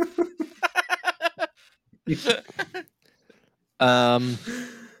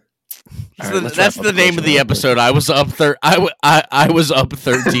 That's the name of the episode. I was up I was up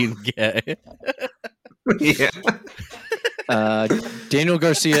 13K. Yeah. Daniel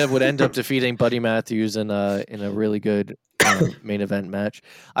Garcia would end up defeating Buddy Matthews in a really good main event match.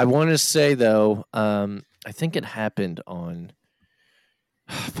 I want to say though, I think it happened on.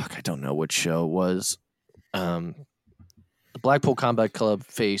 I don't know what show it was. The Blackpool Combat Club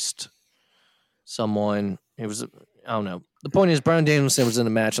faced someone. It was I don't know. The point is, Bryan Danielson was in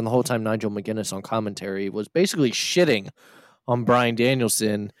the match, and the whole time Nigel McGuinness on commentary was basically shitting on Bryan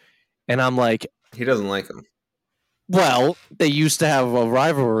Danielson And I'm like, he doesn't like him. Well, they used to have a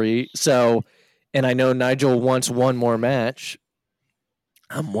rivalry, so, and I know Nigel wants one more match.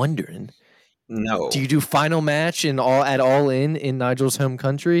 I'm wondering, no, do you do final match at All In Nigel's home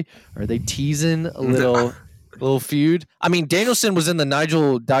country? Are they teasing a little feud? I mean, Danielson was in the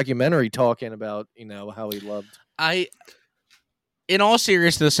Nigel documentary talking about how he loved. In all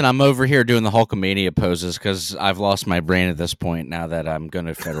seriousness, and I'm over here doing the Hulkamania poses because I've lost my brain at this point now that I'm going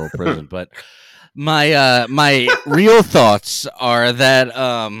to federal prison, but. My real thoughts are that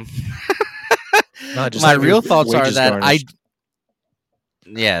my real thoughts are that garnished.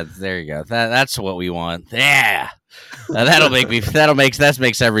 Yeah, there you go. That's what we want. Yeah, that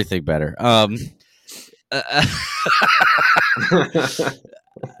makes everything better.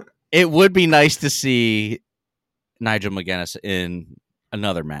 It would be nice to see Nigel McGuinness in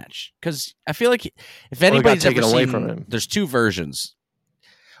another match because I feel like if anybody's ever seen, away from him. There's two versions.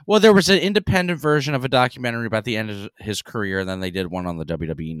 Well, there was an independent version of a documentary about the end of his career, and then they did one on the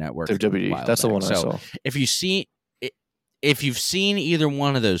WWE Network. WWE, that's the one I saw. If you've seen either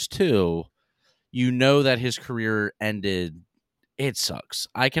one of those two, you know that his career ended. It sucks.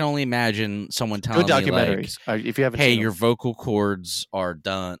 I can only imagine someone telling me, documentaries. If you haven't, hey, your vocal cords are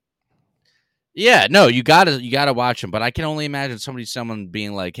done. Yeah, no, you gotta watch them. But I can only imagine someone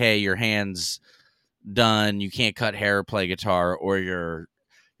being like, hey, your hand's done. You can't cut hair or play guitar, or your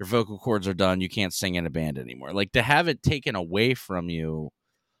vocal cords are done. You can't sing in a band anymore. Like, to have it taken away from you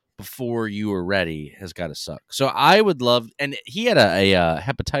before you were ready has got to suck. So I would love, and he had a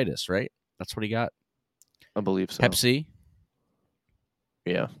hepatitis, right? That's what he got. I believe so. Hep C.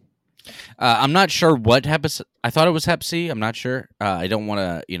 Yeah. I'm not sure what I thought it was Hep C. I'm not sure. I don't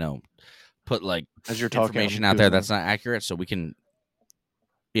want to, put like as you're talking information out there that's not accurate. So we can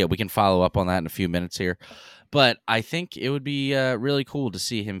follow up on that in a few minutes here. But I think it would be really cool to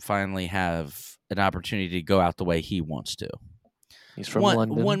see him finally have an opportunity to go out the way he wants to. He's from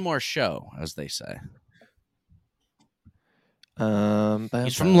London. One more show, as they say.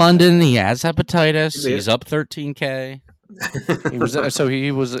 He's from London. He has hepatitis. He's up 13K. He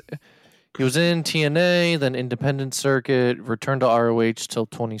was in TNA, then Independent Circuit, returned to ROH till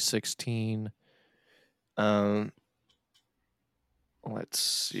 2016. Let's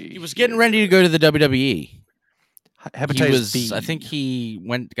see. He was getting ready to go to the WWE. Hepatitis B. I think he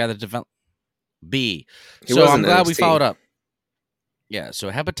got the develop B. So I'm glad we followed up. Yeah, so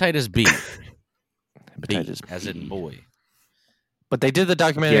hepatitis B. Hepatitis B, as in boy. But they did the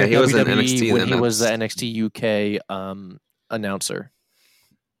documentary he was in NXT when he was the NXT UK announcer.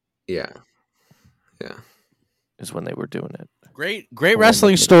 Yeah. Is when they were doing it. Great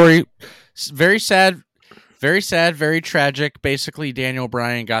wrestling story. Very sad, very tragic. Basically, Daniel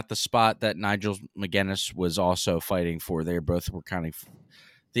Bryan got the spot that Nigel McGuinness was also fighting for. They both were kind of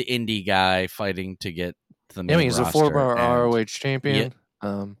the indie guy fighting to get the main he's roster. a former ROH champion.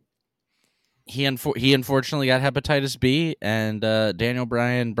 Yeah. He unfortunately got hepatitis B, and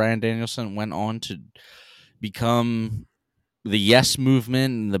Bryan Danielson went on to become the Yes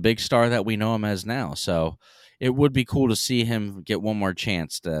Movement and the big star that we know him as now. So it would be cool to see him get one more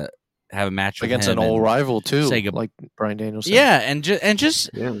chance to have a match against an old rival too, like Bryan Danielson. Yeah, and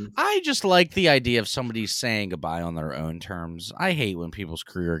I just like the idea of somebody saying goodbye on their own terms. I hate when people's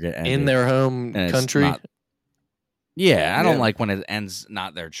career get ended in their home country. I don't like when it ends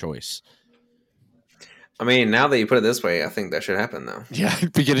not their choice. I mean, now that you put it this way, I think that should happen, though. Yeah,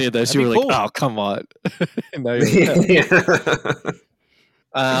 beginning of this, you were cool. Like, "Oh, come on!"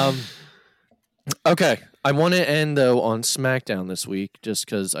 Okay, I want to end though on SmackDown this week, just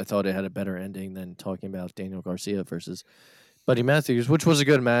because I thought it had a better ending than talking about Daniel Garcia versus Buddy Matthews, which was a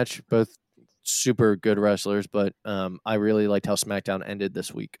good match. Both super good wrestlers, but I really liked how SmackDown ended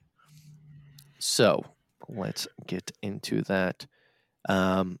this week. So let's get into that.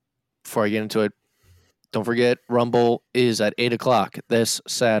 Before I get into it, don't forget, Rumble is at 8:00 this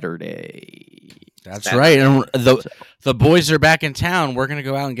Saturday. That's right. And the boys are back in town. We're going to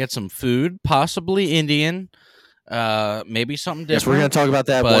go out and get some food, possibly Indian, maybe something different. Yes, we're going to talk about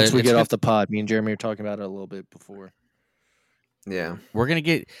that once we get off the pod. Me and Jeremy are talking about it a little bit before. Yeah. We're going to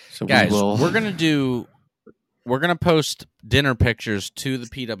get... So guys, we're going to post dinner pictures to the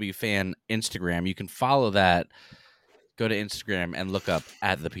PW Fan Instagram. You can follow that. Go to Instagram and look up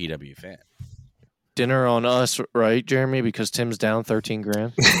at the PW Fan. Dinner on us, right, Jeremy? Because Tim's down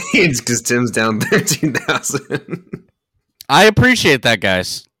 $13,000. It's because Tim's down 13,000. I appreciate that,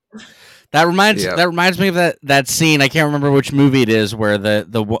 guys. That reminds me of that scene. I can't remember which movie it is where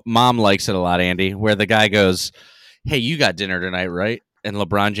the mom likes it a lot, Andy. Where the guy goes, "Hey, you got dinner tonight, right?" And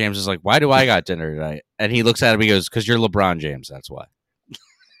LeBron James is like, "Why do I got dinner tonight?" And he looks at him. He goes, "Because you're LeBron James. That's why."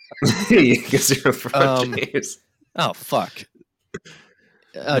 Because you're from James. Oh fuck.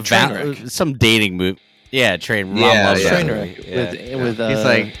 Some dating move. Yeah, Trainwreck. With he's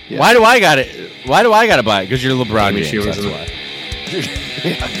like, why do I got it? Why do I got to buy it? Because you're LeBron James. That's why.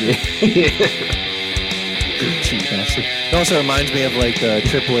 Cheap bastard. It also reminds me of like the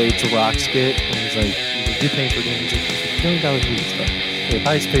Triple H Rock skit. And he's like, you're paying for games. $1 million movie star. The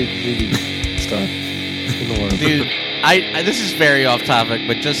highest paid movie star in the world. Dude, I this is very off topic,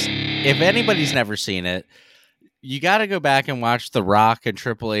 but just if anybody's never seen it, you got to go back and watch The Rock and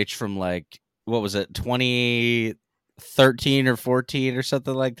Triple H from like, what was it, 2013 or 14 or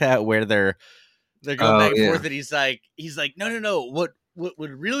something like that, where they're going back and forth, and he's like, no. What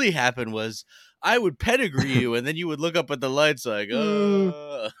would really happen was I would pedigree you, and then you would look up at the lights like,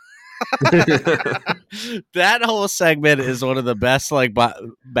 That whole segment is one of the best like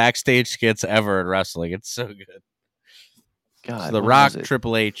backstage skits ever in wrestling. It's so good. God, so The Rock,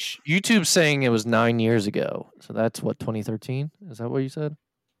 Triple H. YouTube's saying it was 9 years ago, so that's what 2013. Is that what you said?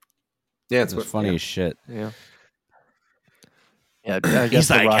 Yeah, it's funny as shit. Yeah. Yeah, I guess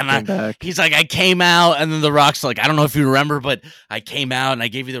he's like, I came out, and then The Rock's like, I don't know if you remember, but I came out and I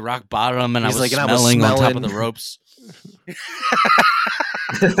gave you the rock bottom, and I was smelling on top of the ropes.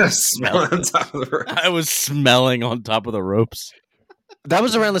 I was smelling on top of the ropes. That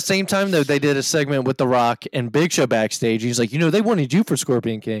was around the same time, though, they did a segment with The Rock and Big Show backstage. He's like, they wanted you for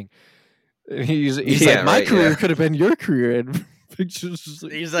Scorpion King. And he's like, my career could have been your career. And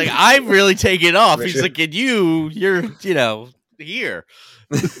he's like, I've really taken off. He's like, and you're, here.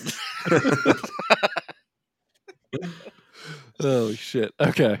 Oh shit.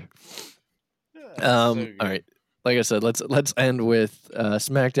 Okay. All right. Like I said, let's end with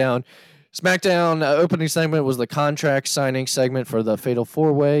SmackDown. SmackDown opening segment was the contract signing segment for the Fatal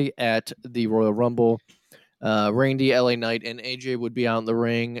 4-Way at the Royal Rumble. Randy, LA Knight, and AJ would be out in the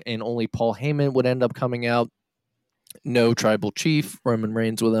ring, and only Paul Heyman would end up coming out. No Tribal Chief, Roman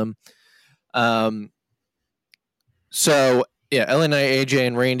Reigns with him. So yeah, LA Knight, AJ,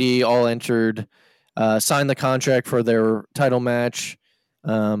 and Randy all entered, signed the contract for their title match,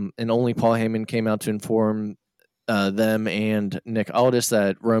 and only Paul Heyman came out to inform them and Nick Aldis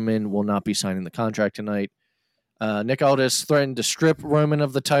that Roman will not be signing the contract tonight. Nick Aldis threatened to strip Roman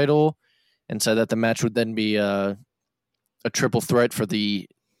of the title and said that the match would then be a triple threat for the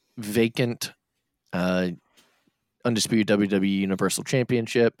vacant undisputed WWE Universal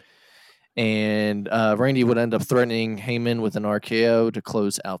Championship. And Randy would end up threatening Heyman with an RKO to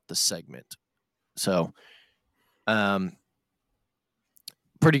close out the segment. So,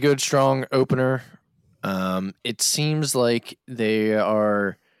 pretty good, strong opener. It seems like they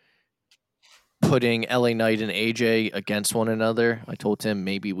are putting LA Knight and AJ against one another. I told Tim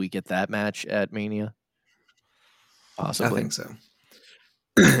maybe we get that match at Mania. Possibly. I think so.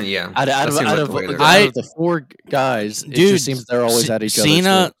 Yeah. Out of the four guys, it just seems they're always at each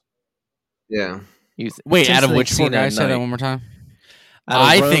other. Yeah. Wait, out of which four guys? Say that one more time.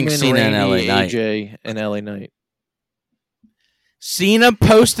 I think Cena and LA Knight. AJ and LA Knight. Cena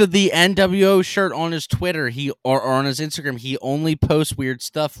posted the NWO shirt on his Twitter. Or on his Instagram. He only posts weird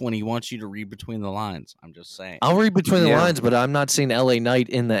stuff when he wants you to read between the lines. I'm just saying. I'll read between the lines, but I'm not seeing LA Knight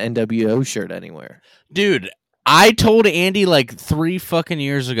in the NWO shirt anywhere. Dude, I told Andy like 3 fucking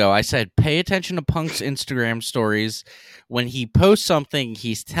years ago, I said, pay attention to Punk's Instagram stories. When he posts something,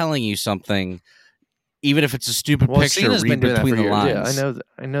 he's telling you something, even if it's a stupid picture. Cena's read between the lines. Yeah,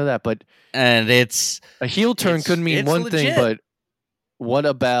 I know that, but it's a heel turn could mean one legit thing, but what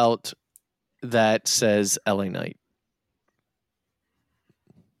about that says LA Knight?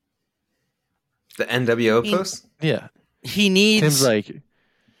 The NWO post? Yeah, he needs. Tim's like,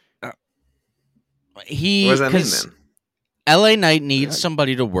 what does that mean then? LA Knight needs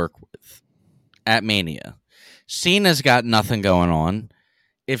somebody to work with at Mania. Cena's got nothing going on.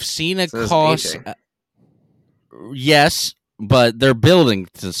 If Cena costs, yes, but they're building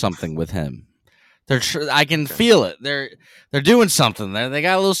to something with him. I can feel it. They're doing something there. They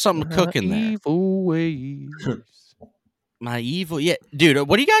got a little something cooking there. Evil ways. My evil, yeah, dude.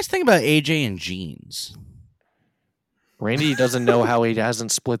 What do you guys think about AJ and jeans? Randy doesn't know how he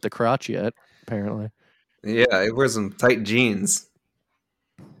hasn't split the crotch yet. Apparently, yeah, he wears some tight jeans.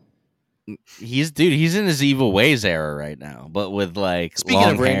 He's in his evil ways era right now, but with like speaking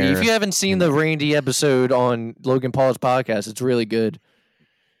of Randy, if you haven't seen the Randy episode on Logan Paul's podcast, it's really good.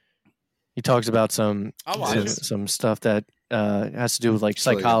 He talks about some stuff that has to do with like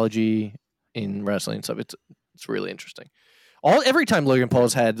psychology in wrestling and stuff. It's really interesting. Every time Logan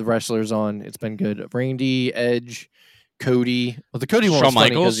Paul's had the wrestlers on, it's been good. Randy, Edge, Cody. Well, the Cody one was funny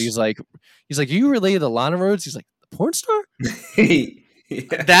because he's like, "Are you related to Lana Rhodes?" He's like, "The porn star."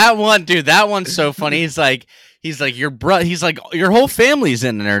 Yeah. That one, dude, that one's so funny. He's like your your whole family's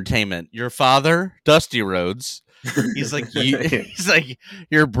in entertainment. Your father, Dusty Rhodes. He's like he's like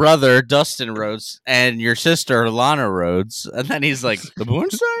your brother, Dustin Rhodes, and your sister, Lana Rhodes. And then he's like, the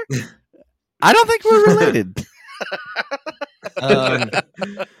porn star? I don't think we're related.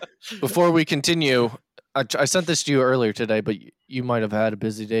 Before we continue, I sent this to you earlier today, but you might have had a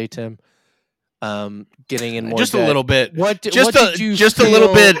busy day, Tim. Getting in more just debt. A little bit. What did you just feel? A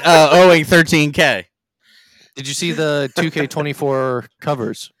little bit owing $13K. Did you see the 2K24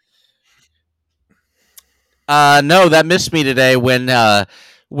 covers? No, that missed me today when the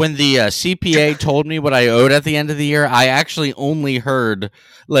CPA told me what I owed at the end of the year. I actually only heard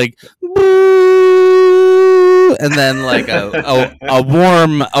like boo, and then like a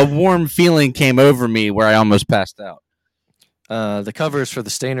warm feeling came over me where I almost passed out. The covers for the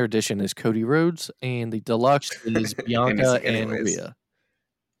standard edition is Cody Rhodes, and the deluxe is Bianca and Rhea.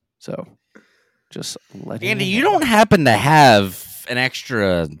 So, just letting Andy, you don't happen to have an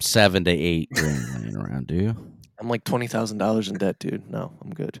extra $7 to $8 grand laying around, do you? I'm like $20,000 in debt, dude. No,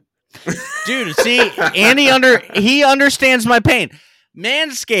 I'm good. Dude, see, Andy he understands my pain.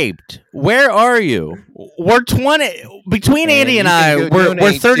 Manscaped, where are you? We're 20 between Andy and I.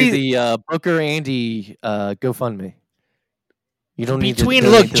 We're 30. To the Booker Andy GoFundMe. You don't need to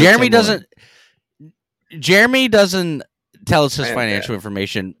look. Jeremy doesn't tell us his financial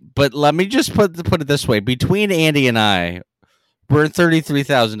information, but let me just put it this way: between Andy and I, we're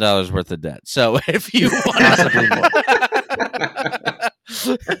 $33,000 worth of debt. So if you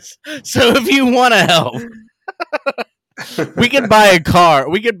want to help, we can buy a car.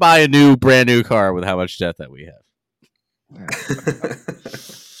 We could buy a brand new car with how much debt that we have.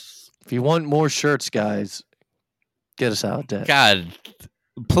 If you want more shirts, guys, get us out of debt. God,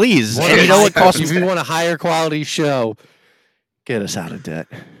 please. And you know what costs? If you want a higher quality show, get us out of debt.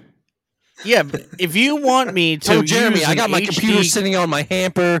 Yeah, but if you want me to, Jeremy, I got my computer sitting on my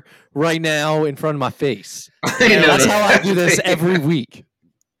hamper right now in front of my face. That's how I do this every week.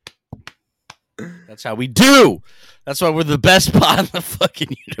 That's how we do. That's why we're the best pod in the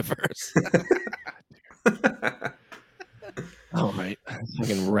fucking universe. All right, I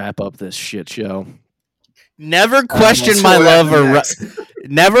can wrap up this shit show. Never question my love or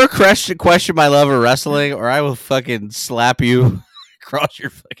never question my love of wrestling, or I will fucking slap you across your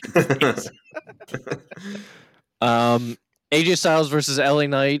fucking face. AJ Styles versus LA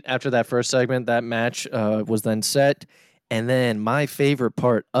Knight. After that first segment, that match was then set, and then my favorite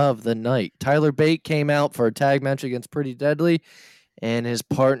part of the night, Tyler Bate came out for a tag match against Pretty Deadly, and his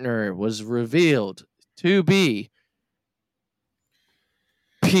partner was revealed to be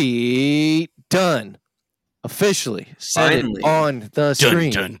Pete Dunne. Officially set it on the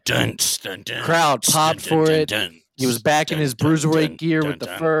screen. Crowd popped for it. He was back in his bruiserweight gear with the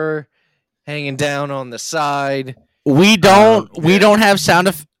fur hanging down on the side. We don't have sound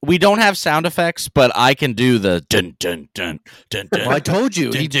effects, but I can do the dun dun dun dun dun. Well, I told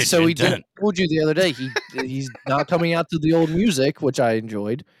you. He told you the other day. He's not coming out to the old music, which I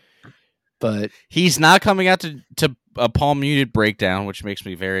enjoyed. But he's not coming out to a palm muted breakdown, which makes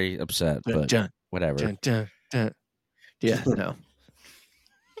me very upset. But whatever. Yeah, no.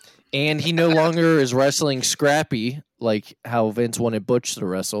 And he no longer is wrestling scrappy like how Vince wanted Butch to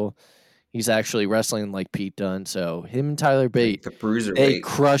wrestle. He's actually wrestling like Pete Dunne. So him and Tyler Bate, the bruiser, they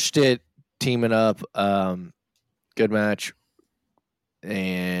crushed it teaming up. Good match.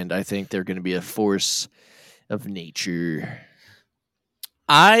 And I think they're going to be a force of nature.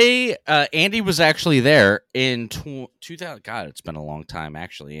 Andy was actually there in 2000. God, it's been a long time,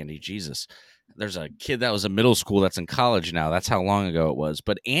 actually, Andy. Jesus. There's a kid that was in middle school that's in college now. That's how long ago it was.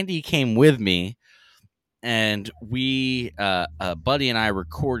 But Andy came with me, and we, Buddy and I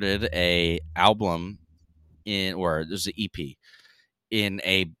recorded a album there's an EP in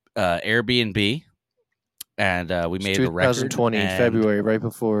a Airbnb, and we made the record. 2020 February, right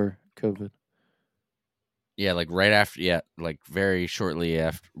before COVID. Yeah, like right after. Yeah, like very shortly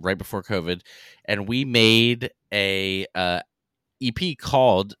after, right before COVID, and we made a EP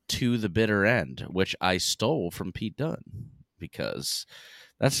called To the Bitter End, which I stole from Pete Dunne because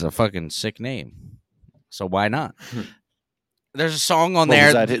that's a fucking sick name. So why not? There's a song on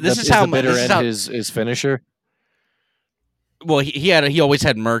there. This is how the Bitter End his finisher. Well, he always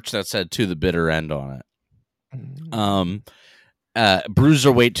had merch that said To the Bitter End on it.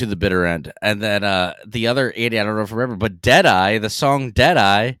 Bruiserweight To the Bitter End, and then the other 80, I don't know if you remember, but Deadeye, the song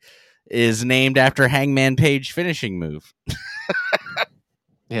Deadeye, is named after Hangman Page finishing move.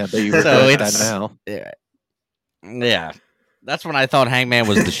 Yeah, but you regret that now. Yeah, that's when I thought Hangman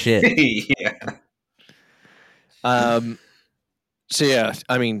was the shit. Yeah. So yeah,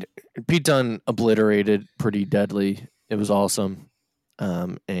 I mean, Pete Dunne obliterated Pretty Deadly. It was awesome,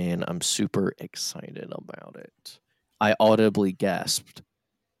 and I'm super excited about it. I audibly gasped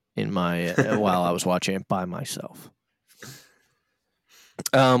in my while I was watching it by myself.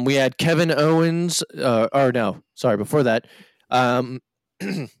 We had Kevin Owens, before that,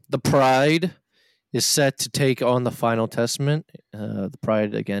 the Pride is set to take on the Final Testament. The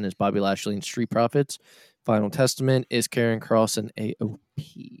Pride, again, is Bobby Lashley and Street Profits. Final Testament is Karrion Kross and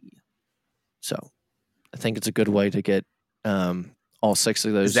AOP. So I think it's a good way to get all 6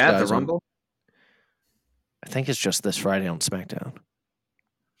 of those. Is that guys the Rumble? I think it's just this Friday on SmackDown.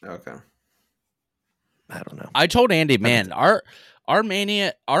 Okay. I don't know. I told Andy, man, our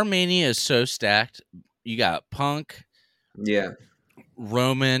Mania is so stacked. You got Punk, yeah,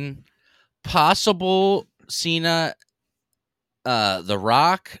 Roman, possible Cena, The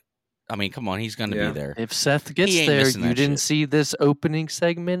Rock. I mean, come on, he's going to be there. If Seth gets there, you didn't see this opening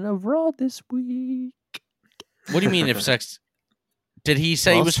segment of Raw this week. What do you mean if Seth? Did he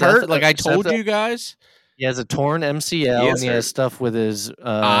say he was hurt? Like I told you guys? He has a torn MCL and he has stuff with his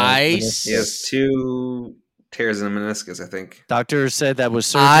ice. He has 2 tears in the meniscus, I think. Doctor said that was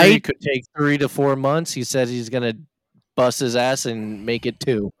surgery. Could take 3 to 4 months. He said he's going to bust his ass and make it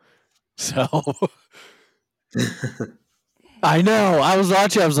 2. So I know. I was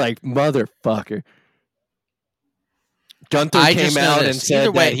watching. I was like, motherfucker. Gunther came out and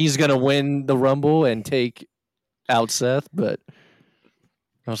said that he's going to win the Rumble and take out Seth, but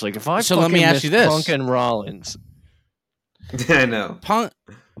I was like, if I let me ask you this: Punk and Rollins. I know.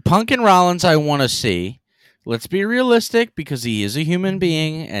 Punk and Rollins I want to see. Let's be realistic because he is a human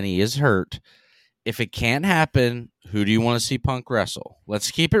being and he is hurt. If it can't happen, who do you want to see Punk wrestle? Let's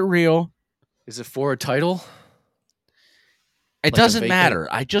keep it real. Is it for a title? It doesn't matter.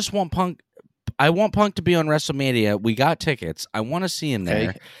 I just want Punk. I want Punk to be on WrestleMania. We got tickets. I want to see him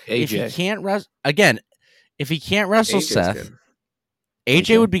there. AJ. If he can't if he can't wrestle AJ's Seth, good.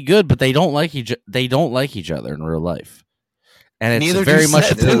 AJ would be good, but they don't like each other in real life, and it's very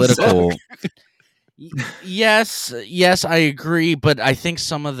much political. Yes, I agree, but I think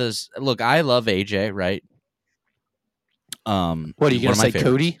some of this. Look, I love AJ, right? What are you gonna say,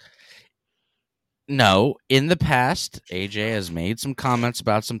 Cody? No, in the past, AJ has made some comments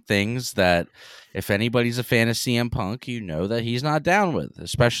about some things that, if anybody's a fan of CM Punk, you know that he's not down with,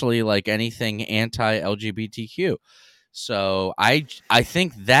 especially like anything anti-LGBTQ. So I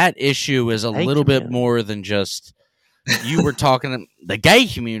think that issue is a little bit more than just you were talking the gay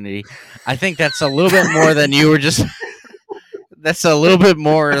community. I think that's a little bit more than you were just. That's a little bit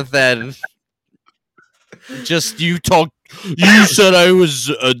more than just you talk. You said I was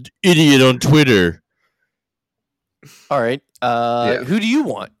an idiot on Twitter. All right. Who do you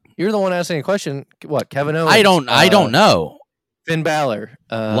want? You're the one asking a question. What, Kevin Owens? I don't know. Finn Balor.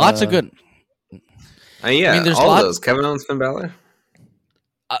 Lots of good. Yeah, I mean, there's all those. Kevin Owens, Finn Balor.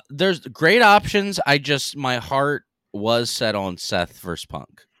 There's great options. My heart was set on Seth versus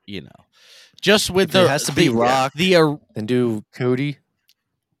Punk. You know, just with it has to be Rock and do Cody.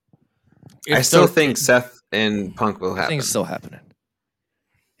 I still think Seth and Punk will happen. I think it's still happening.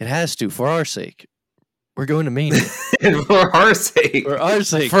 It has to, for our sake. We're going to Mania. For our sake. For our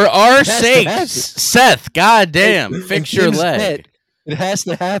sake. For our sake. Seth, goddamn, fix your leg. It has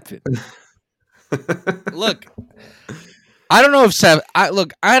to happen. Look, I don't know if Seth. I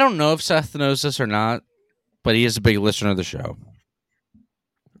don't know if Seth knows this or not, but he is a big listener of the show.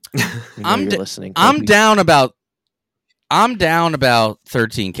 I'm listening. I'm down about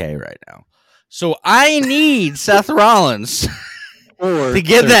 13K right now, so I need Seth Rollins to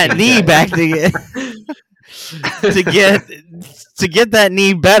get that knee back to get that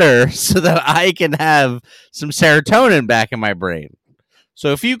knee better, so that I can have some serotonin back in my brain.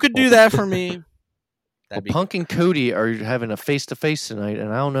 So if you could do that for me. Punk and Cody are having a face-to-face tonight,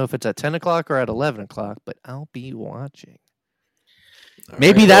 and I don't know if it's at 10 o'clock or at 11 o'clock, but I'll be watching.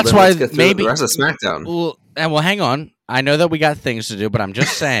 Maybe that's why. Maybe the rest of SmackDown. Well, hang on. I know that we got things to do, but I'm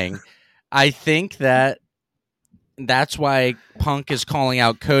just saying. I think that's why Punk is calling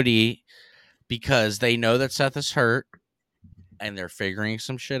out Cody, because they know that Seth is hurt, and they're figuring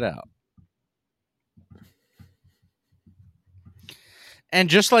some shit out. And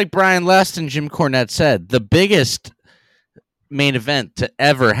just like Brian Lest and Jim Cornette said, the biggest main event to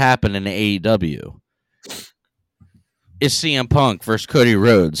ever happen in AEW is CM Punk versus Cody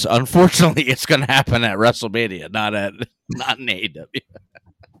Rhodes. Unfortunately, it's going to happen at WrestleMania, not in AEW.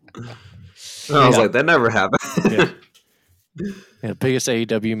 I was like, that never happened. The biggest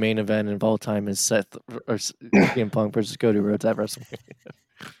AEW main event of all time is CM Punk versus Cody Rhodes at WrestleMania.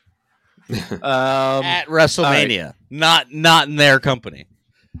 At WrestleMania, right. not in their company.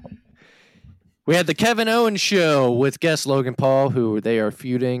 We had the Kevin Owens show with guest Logan Paul, who they are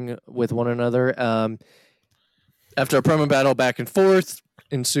feuding with one another. After a promo battle back and forth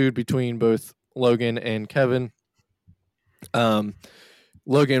ensued between both Logan and Kevin,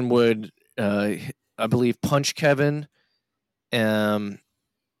 Logan would, I believe, punch Kevin. Or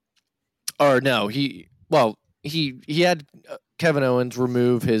no, he had Kevin Owens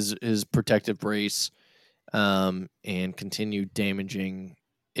remove his protective brace, and continue damaging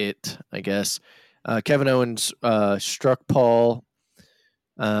it, I guess. Kevin Owens struck Paul,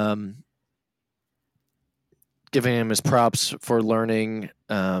 giving him his props for learning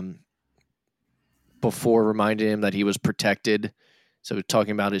before reminding him that he was protected. So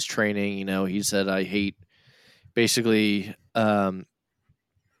talking about his training, he said, I hate basically, I'll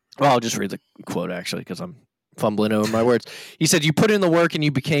just read the quote actually, because I'm fumbling over my words. He said, you put in the work and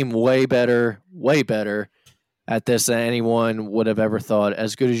you became way better at this than anyone would have ever thought.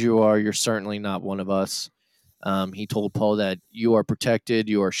 As good as you are, you're certainly not one of us. He told Paul that you are protected,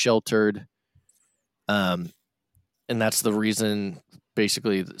 you are sheltered. And that's the reason,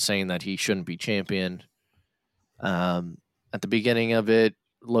 basically saying that he shouldn't be champion. At the beginning of it,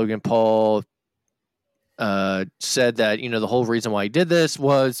 Logan Paul said that, the whole reason why he did this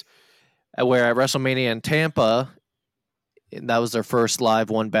was where at WrestleMania in Tampa, that was their first live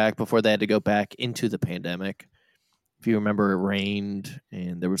one back before they had to go back into the pandemic. If you remember, it rained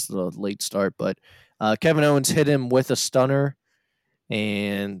and there was a late start, but Kevin Owens hit him with a stunner,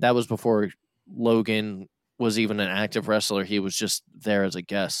 and that was before Logan was even an active wrestler. He was just there as a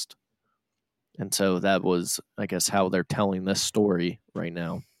guest. And so that was, I guess, how they're telling this story right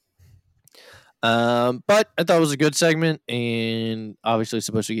now. But I thought it was a good segment, and obviously it's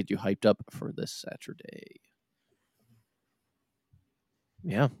supposed to get you hyped up for this Saturday.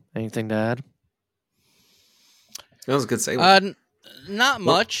 Yeah. Anything to add? That was a good segment. Not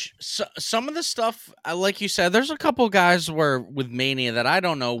much. So, some of the stuff, like you said, there's a couple guys with Mania that I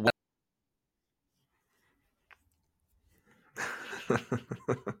don't know.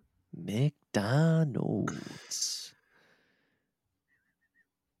 McDonald's,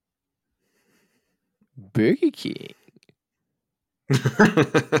 Burger King.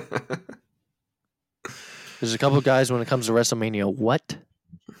 There's a couple guys when it comes to WrestleMania. What,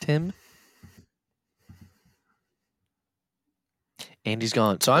 Tim? Andy's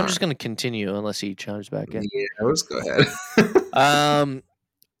gone. So I'm just going to continue unless he chimes back in. Yeah, let's go ahead.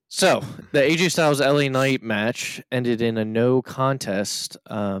 So the AJ Styles LA Knight match ended in a no contest.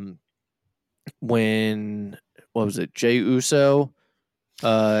 When, what was it? Jey Uso.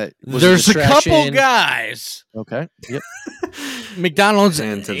 There's a couple guys. Okay. Yep. McDonald's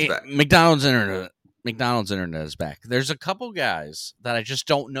internet is back. There's a couple guys that I just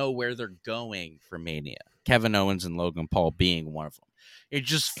don't know where they're going for Mania. Kevin Owens and Logan Paul being one of them. It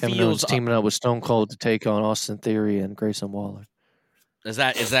just Kevin feels Owens teaming up with Stone Cold to take on Austin Theory and Grayson Waller. Is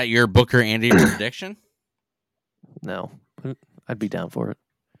that your Booker Andy prediction? No, I'd be down for it.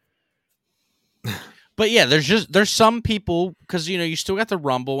 But yeah, there's some people, because you still got the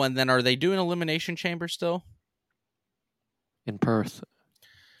Rumble, and then are they doing Elimination Chamber still in Perth?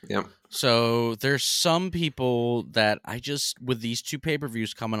 Yep. So there's some people that with these two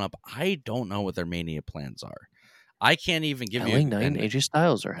pay-per-views coming up, I don't know what their Mania plans are. I can't even give you. LA Knight and AJ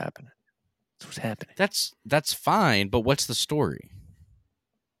Styles are happening. That's what's happening. That's fine, but what's the story?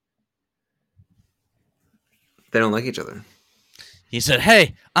 They don't like each other. He said,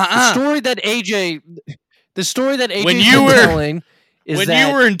 "Hey, The story that AJ when you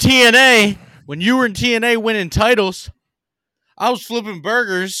were in TNA winning titles, I was flipping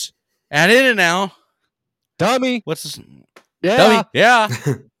burgers at In-N-Out. Dummy. What's this? Yeah. Dummy. Yeah.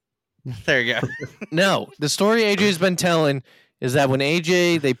 There you go. No, the story AJ's been telling is that when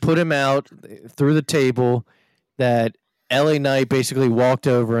they put him out through the table, that LA Knight basically walked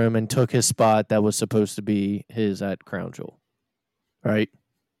over him and took his spot that was supposed to be his at Crown Jewel. Right?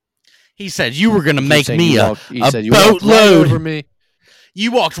 He said, you were going to make me a boatload. Right over me.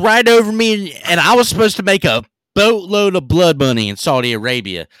 You walked right over me, and I was supposed to make a boatload of blood money in Saudi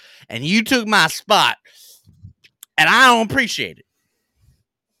Arabia, and you took my spot, and I don't appreciate it.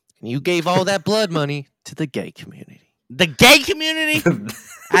 You gave all that blood money to the gay community. The gay community?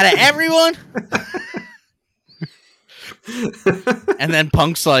 Out of everyone? And then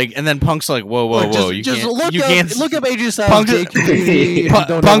Punk's like, whoa. You can't look up AJ Styles gay community.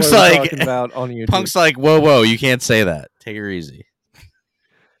 Punk's like, about on YouTube. Punk's like, whoa, you can't say that. Take her easy.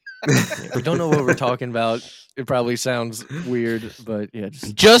 If we don't know what we're talking about, it probably sounds weird, but yeah.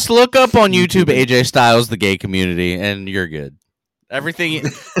 Just look up on YouTube AJ Styles, the gay community, and you're good. Everything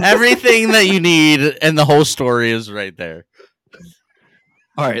that you need and the whole story is right there.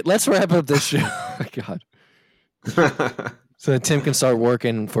 All right, let's wrap up this show. Oh, God. So that Tim can start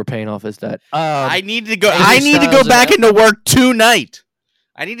working for paying off his debt. I need to go. I need to go back into work tonight.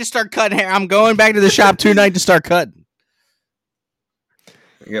 I need to start cutting hair. I'm going back to the shop tonight to start cutting.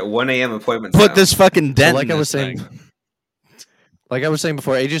 You got 1 a.m. appointments. Put this fucking dent. So like I was saying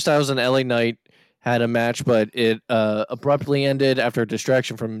before, AJ Styles and LA Knight had a match, but it abruptly ended after a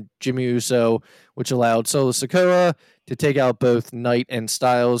distraction from Jimmy Uso, which allowed Solo Sikoa to take out both Knight and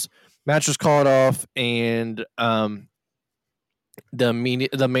Styles. Match was called off, and the main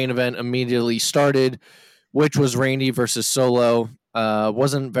event immediately started, which was Randy versus Solo.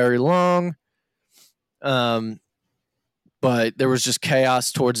 Wasn't very long, but there was just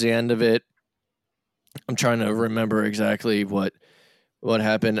chaos towards the end of it. I'm trying to remember exactly what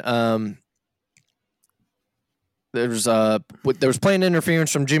happened. There was planned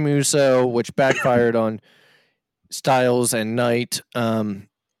interference from Jimmy Uso, which backfired on Styles and Knight.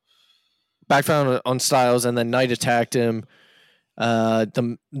 Backfired on Styles, and then Knight attacked him.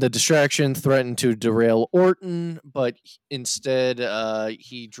 The distraction threatened to derail Orton, but instead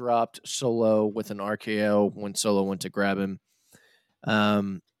he dropped Solo with an RKO when Solo went to grab him.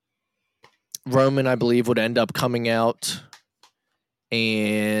 Roman, I believe, would end up coming out,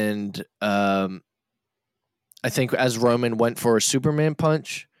 and I think as Roman went for a Superman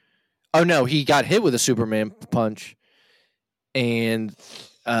punch. Oh, no, he got hit with a Superman punch, and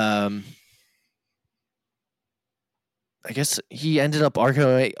I guess he ended up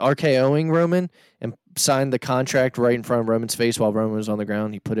RKOing Roman and signed the contract right in front of Roman's face while Roman was on the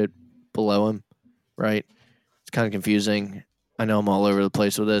ground. He put it below him, right? It's kind of confusing. I know I'm all over the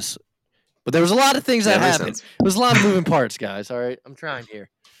place with this, but there was a lot of things that happened. It was a lot of moving parts, guys. All right, I'm trying here.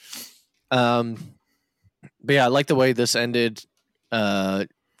 But yeah, I like the way this ended.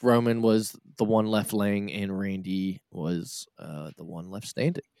 Roman was the one left laying, and Randy was the one left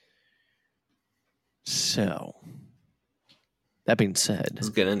standing. So, that being said, it's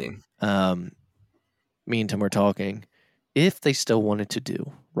a good ending. Me and Tim were talking if they still wanted to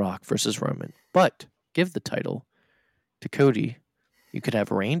do Rock versus Roman, but give the title to Cody. You could have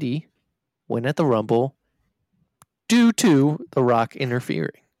Randy win at the Rumble due to The Rock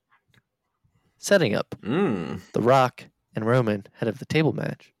interfering. Setting up The Rock and Roman head of the table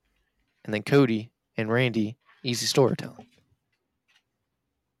match. And then Cody and Randy, easy storytelling.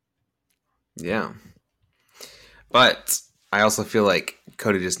 Yeah. But I also feel like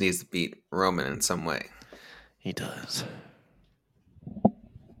Cody just needs to beat Roman in some way. He does.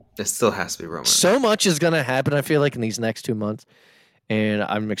 It still has to be Roman. So much is going to happen, I feel like, in these next 2 months. And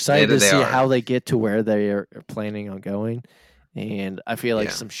I'm excited to see how they get to where they are planning on going. And I feel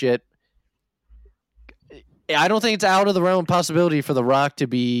like some shit. I don't think it's out of the realm of possibility for The Rock to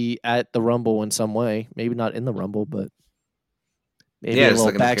be at the Rumble in some way. Maybe not in the Rumble, but maybe a little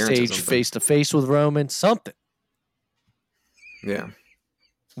like backstage face-to-face with Roman. Something. Yeah.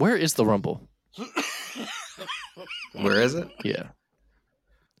 Where is the Rumble? Where is it? Yeah.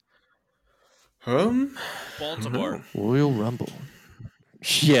 Baltimore. Royal Rumble.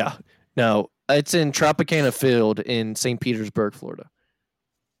 Yeah. No, it's in Tropicana Field in St. Petersburg, Florida.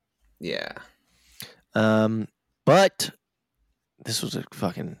 Yeah. But this was a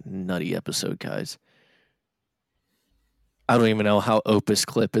fucking nutty episode, guys. I don't even know how Opus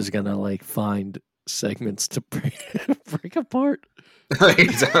Clip is gonna like find segments to break apart.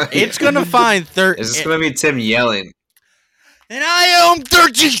 It's gonna find 30. It's just gonna be Tim yelling. And I own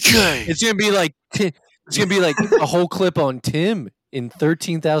 13K. It's gonna be like a whole clip on Tim in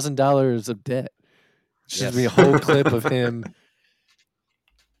 $13,000 of debt. It's just gonna be a whole clip of him.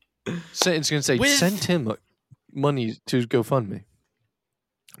 So it's gonna say send Tim money to GoFundMe.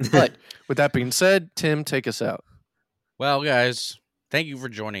 But with that being said, Tim, take us out. Well, guys, thank you for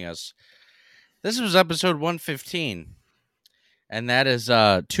joining us. This was episode 115, and that is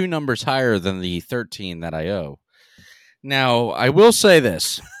 2 numbers higher than the 13 that I owe. Now, I will say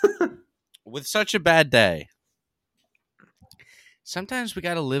this. With such a bad day, sometimes we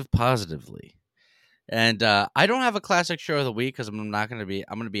got to live positively. And I don't have a classic show of the week because I'm going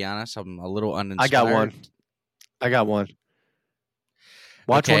to be honest, I'm a little uninspired. I got one.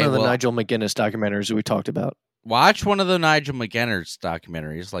 Watch one of the Nigel McGuinness documentaries we talked about. Watch one of the Nigel McGuinness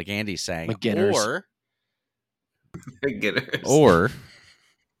documentaries, like Andy's saying. McGuinness. Or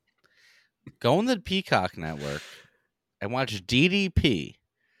go on the Peacock Network and watch DDP,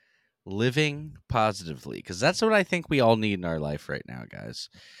 Living Positively, because that's what I think we all need in our life right now, guys.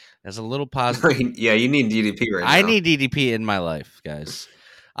 As a little positive. Yeah, you need DDP right now. I need DDP in my life, guys.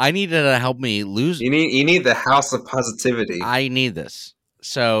 I needed to help me lose. You need the house of positivity. I need this.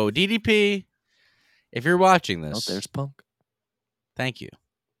 So DDP, if you're watching this, there's Punk. Thank you.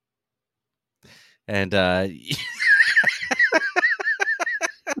 And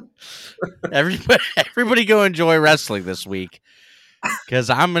everybody go enjoy wrestling this week, because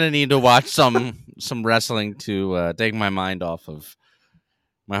I'm gonna need to watch some wrestling to take my mind off of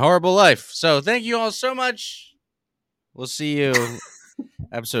my horrible life. So thank you all so much. We'll see you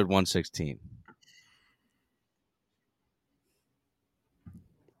episode 116.